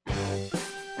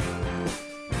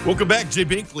 Welcome back. Jay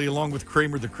Binkley, along with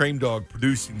Kramer the Crane Dog,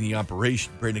 producing the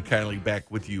operation. Brandon Kiley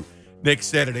back with you next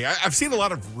Saturday. I've seen a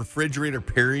lot of refrigerator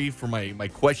Perry for my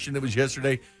question that was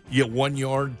yesterday. You get 1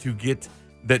 yard to get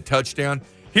that touchdown.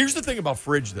 Here's the thing about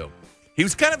Fridge, though. He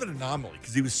was kind of an anomaly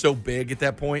because he was so big at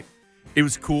that point. It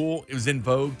was cool. It was in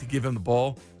vogue to give him the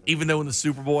ball, even though in the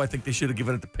Super Bowl I think they should have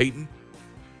given it to Peyton.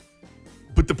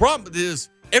 But the problem is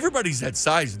everybody's that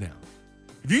size now.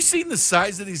 Have you seen the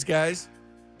size of these guys?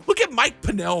 Look at Mike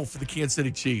Pennell for the Kansas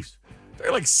City Chiefs.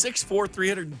 They're like 6'4",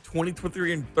 320,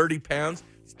 330 pounds.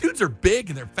 These dudes are big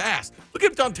and they're fast. Look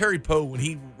at Don Terry Poe when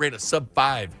he ran a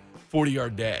sub-5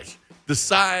 40-yard dash. The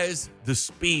size, the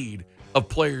speed of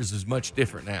players is much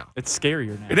different now. It's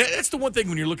scarier now. And that's the one thing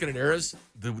when you're looking at eras,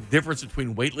 the difference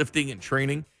between weightlifting and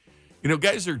training.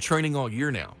 Guys are training all year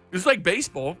now. It's like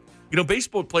baseball.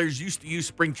 Baseball players used to use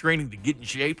spring training to get in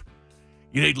shape.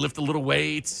 They'd lift a little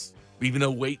weights. Even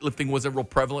though weightlifting wasn't real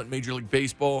prevalent in Major League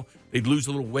Baseball, they'd lose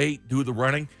a little weight, do the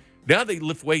running. Now they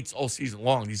lift weights all season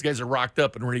long. These guys are rocked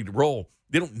up and ready to roll.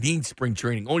 They don't need spring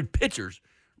training. Only pitchers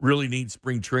really need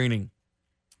spring training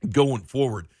going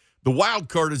forward. The wild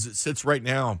card as it sits right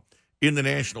now in the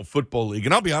National Football League,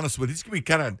 and I'll be honest with you, it's going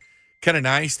to be kind of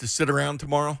nice to sit around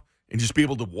tomorrow and just be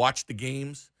able to watch the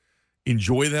games,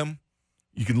 enjoy them.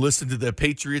 You can listen to the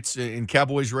Patriots and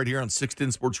Cowboys right here on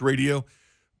 610 Sports Radio.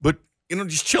 But,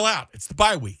 just chill out. It's the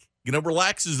bye week.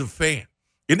 Relax as a fan.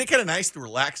 Isn't it kind of nice to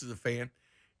relax as a fan? You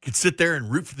can sit there and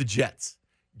root for the Jets.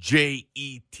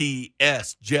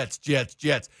 Jets,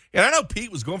 Jets. And I know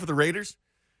Pete was going for the Raiders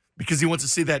because he wants to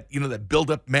see that, that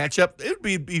build-up matchup. It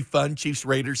would be fun.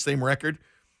 Chiefs-Raiders, same record.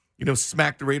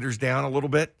 Smack the Raiders down a little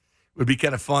bit. It would be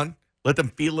kind of fun. Let them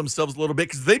feel themselves a little bit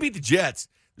because if they beat the Jets,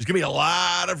 there's going to be a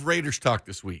lot of Raiders talk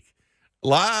this week. A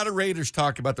lot of Raiders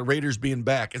talk about the Raiders being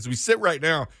back. As we sit right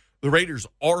now, the Raiders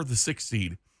are the 6th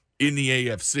seed in the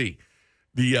AFC.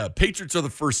 The Patriots are the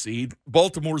 1st seed.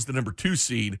 Baltimore's the number 2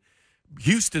 seed.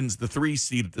 Houston's the 3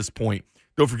 seed at this point.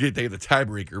 Don't forget they have the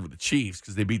tiebreaker over the Chiefs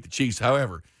because they beat the Chiefs.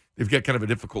 However, they've got kind of a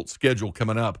difficult schedule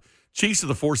coming up. Chiefs are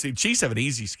the 4th seed. Chiefs have an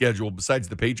easy schedule besides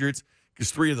the Patriots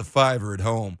because 3 of the 5 are at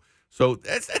home. So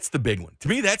that's the big one. To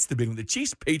me, that's the big one. The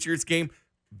Chiefs-Patriots game,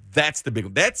 that's the big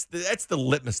one. That's the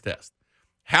litmus test.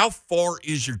 How far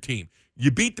is your team?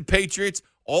 You beat the Patriots,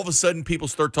 all of a sudden people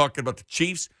start talking about the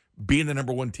Chiefs being the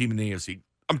number 1 team in the AFC.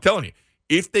 I'm telling you,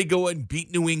 if they go and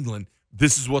beat New England,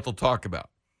 this is what they'll talk about.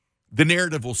 The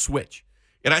narrative will switch.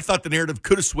 And I thought the narrative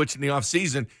could have switched in the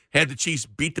offseason had the Chiefs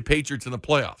beat the Patriots in the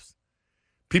playoffs.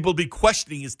 People would be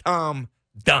questioning, is Tom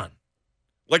done?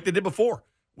 Like they did before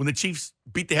when the Chiefs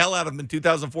beat the hell out of them in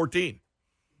 2014.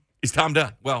 Is Tom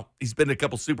done? Well, he's been to a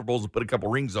couple Super Bowls and put a couple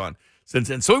rings on since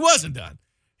then. So he wasn't done.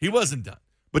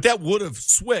 But that would have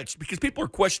switched because people are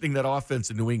questioning that offense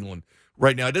in New England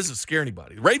right now. It doesn't scare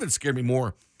anybody. The Ravens scare me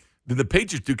more than the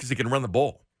Patriots do because they can run the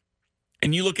ball.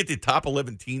 And you look at the top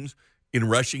 11 teams in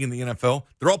rushing in the NFL,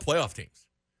 they're all playoff teams.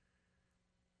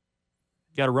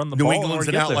 You got to run the New ball. New England's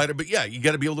an outlier, but yeah, you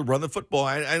got to be able to run the football.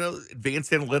 I know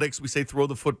advanced analytics, we say throw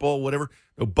the football, whatever.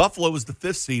 No, Buffalo is the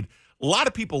 5th seed. A lot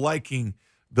of people liking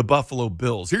the Buffalo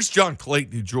Bills. Here's John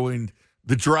Clayton, who joined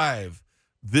the drive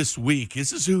this week.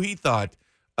 This is who he thought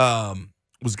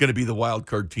was going to be the wild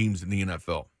card teams in the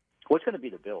NFL. Well, it's going to be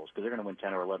the Bills because they're going to win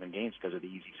 10 or 11 games because of the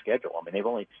easy schedule. I mean, they've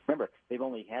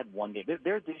only had one game.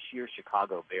 They're this year's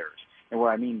Chicago Bears. And where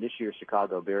I mean this year's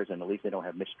Chicago Bears, and at least they don't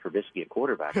have Mitch Trubisky at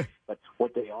quarterback, but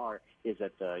what they are is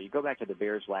that you go back to the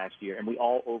Bears last year, and we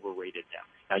all overrated them.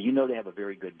 Now, they have a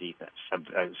very good defense,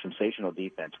 a sensational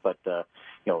defense, but,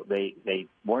 they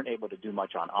weren't able to do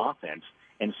much on offense.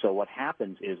 And so what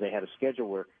happens is they had a schedule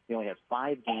where they only had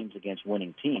 5 games against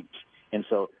winning teams. And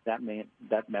so that meant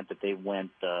that they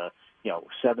went,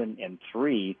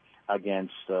 7-3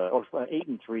 against, or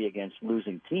 8-3 against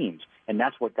losing teams, and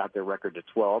that's what got their record to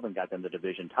 12 and got them the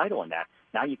division title in that.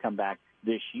 Now you come back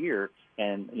this year,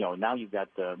 and now you've got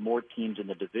more teams in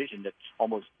the division that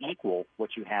almost equal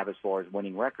what you have as far as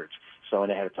winning records. So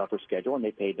they had a tougher schedule, and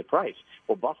they paid the price.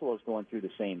 Well, Buffalo's going through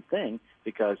the same thing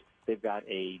because they've got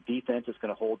a defense that's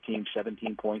going to hold teams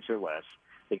 17 points or less.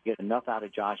 They get enough out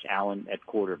of Josh Allen at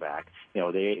quarterback.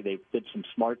 They did some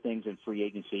smart things in free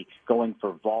agency, going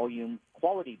for volume,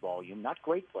 quality volume, not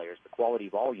great players, but quality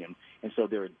volume. And so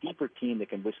they're a deeper team that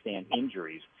can withstand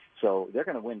injuries. So they're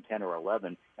going to win 10 or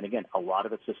 11. And again, a lot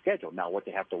of it's the schedule. Now, what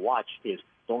they have to watch is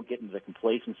don't get into the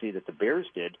complacency that the Bears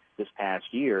did this past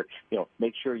year.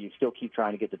 Make sure you still keep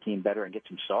trying to get the team better and get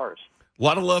some stars. A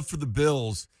lot of love for the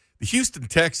Bills. The Houston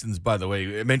Texans, by the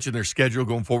way, I mentioned their schedule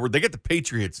going forward. They get the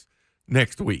Patriots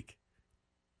next week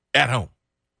at home.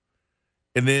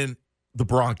 And then the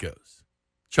Broncos.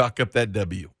 Chalk up that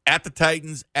W. At the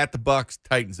Titans, at the Bucks,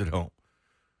 Titans at home.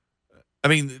 I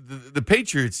mean, the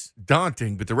Patriots,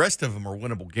 daunting, but the rest of them are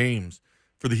winnable games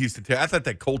for the Houston Texans. I thought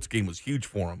that Colts game was huge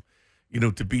for them,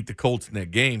 to beat the Colts in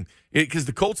that game. Because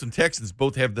the Colts and Texans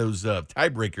both have those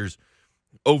tiebreakers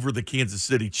over the Kansas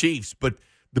City Chiefs. But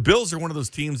the Bills are one of those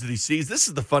teams that he sees. This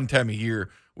is the fun time of year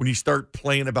when you start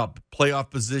playing about playoff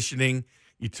positioning.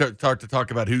 You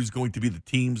talk about who's going to be the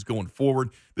teams going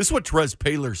forward. This is what Trez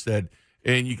Paylor said,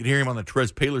 and you can hear him on the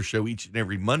Trez Paylor Show each and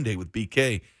every Monday with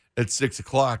BK at 6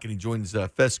 o'clock, and he joins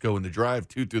Fesco in the drive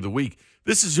through the week.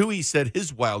 This is who he said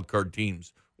his wild card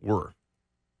teams were.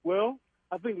 Well,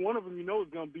 I think one of them, is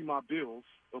going to be my Bills,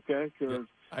 okay? Because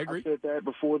yeah, I agree. I said that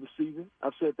before the season.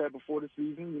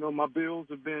 My Bills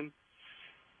have been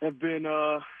they've been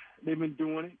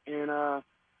doing it, and I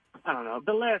don't know.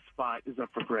 The last spot is up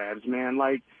for grabs, man.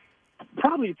 Like,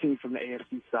 probably a team from the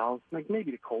AFC South, like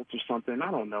maybe the Colts or something. I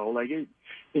don't know. Like,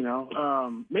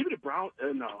 Maybe the Browns.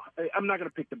 No, I'm not going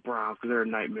to pick the Browns because they're a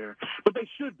nightmare. But they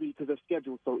should be because their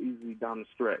schedule is so easy down the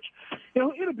stretch.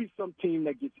 It'll be some team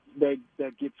that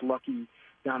gets lucky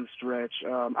down the stretch.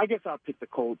 I guess I'll pick the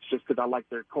Colts just because I like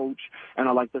their coach and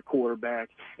I like their quarterback,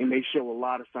 and they show a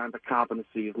lot of signs of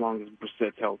competency as long as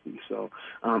Brissett's healthy. So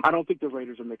I don't think the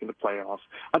Raiders are making the playoffs.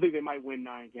 I think they might win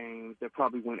 9 games. They'll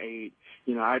probably win 8.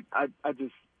 I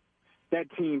just that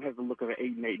team has the look of an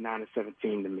 8-8,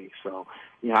 9-17 to me. So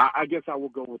I guess I will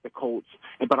go with the Colts,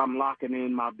 but I'm locking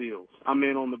in my Bills. I'm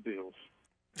in on the Bills.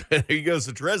 There you go.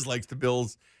 So Trez likes the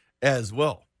Bills as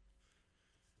well.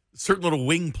 A certain little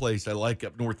wing place I like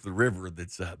up north of the river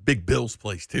that's a big Bills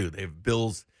place, too. They have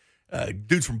Bills,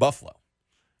 dudes from Buffalo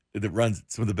that runs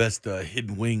some of the best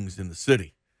hidden wings in the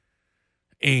city.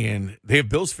 And they have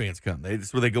Bills fans come.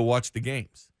 That's where they go watch the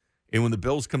games. And when the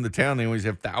Bills come to town, they always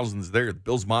have thousands there. The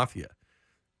Bills Mafia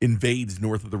invades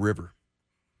north of the river.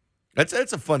 That's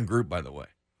a fun group, by the way.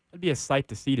 It'd be a sight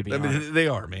to see, to be honest. They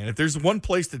are, man. If there's one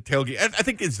place to tailgate, I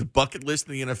think it's the bucket list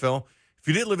in the NFL. If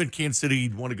you didn't live in Kansas City,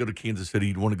 you'd want to go to Kansas City.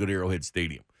 You'd want to go to Arrowhead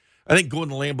Stadium. I think going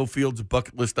to Lambeau Field's a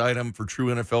bucket list item for true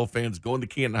NFL fans. Going to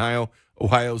Canton,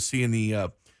 Ohio, seeing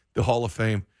the Hall of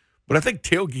Fame. But I think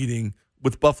tailgating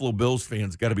with Buffalo Bills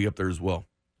fans got to be up there as well.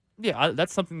 Yeah,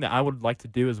 that's something that I would like to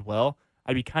do as well.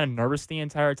 I'd be kind of nervous the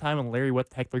entire time, and Larry, what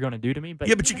the heck they're going to do to me. But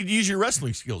you could use your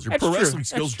wrestling skills, your pro wrestling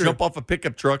skills. Jump off a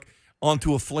pickup truck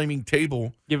onto a flaming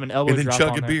table, give an elbow and then drop chug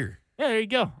on a there. beer. Yeah, there you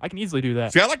go. I can easily do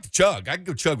that. See, I like to chug. I can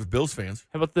go chug with Bills fans.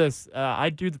 How about this? I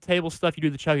do the table stuff. You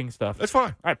do the chugging stuff. That's fine.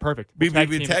 All right, perfect. Be a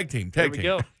tag team. There we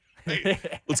go. Hey,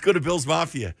 let's go to Bills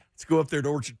Mafia. Let's go up there to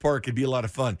Orchard Park. It'd be a lot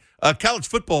of fun. College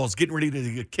football is getting ready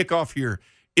to kick off here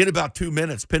in about 2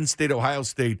 minutes. Penn State, Ohio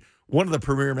State, one of the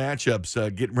premier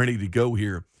matchups getting ready to go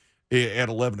here at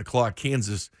 11 o'clock.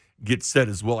 Kansas gets set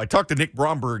as well. I talked to Nick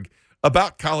Bromberg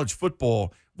about college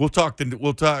football. We'll talk.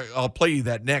 I'll play you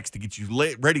that next to get you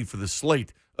ready for the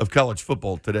slate of college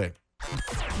football today.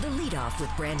 The Leadoff with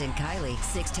Brandon Kiley,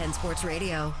 610 Sports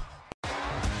Radio.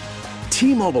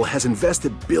 T-Mobile has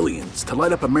invested billions to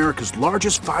light up America's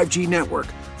largest 5G network,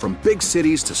 from big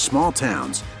cities to small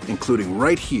towns, including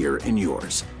right here in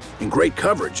yours. And great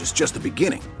coverage is just the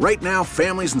beginning. Right now,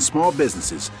 families and small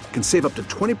businesses can save up to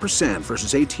 20%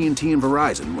 versus AT&T and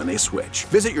Verizon when they switch.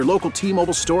 Visit your local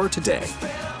T-Mobile store today.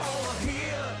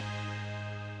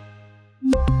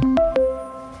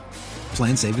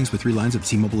 Plan savings with 3 lines of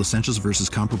T-Mobile Essentials versus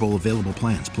comparable available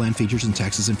plans. Plan features and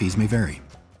taxes and fees may vary.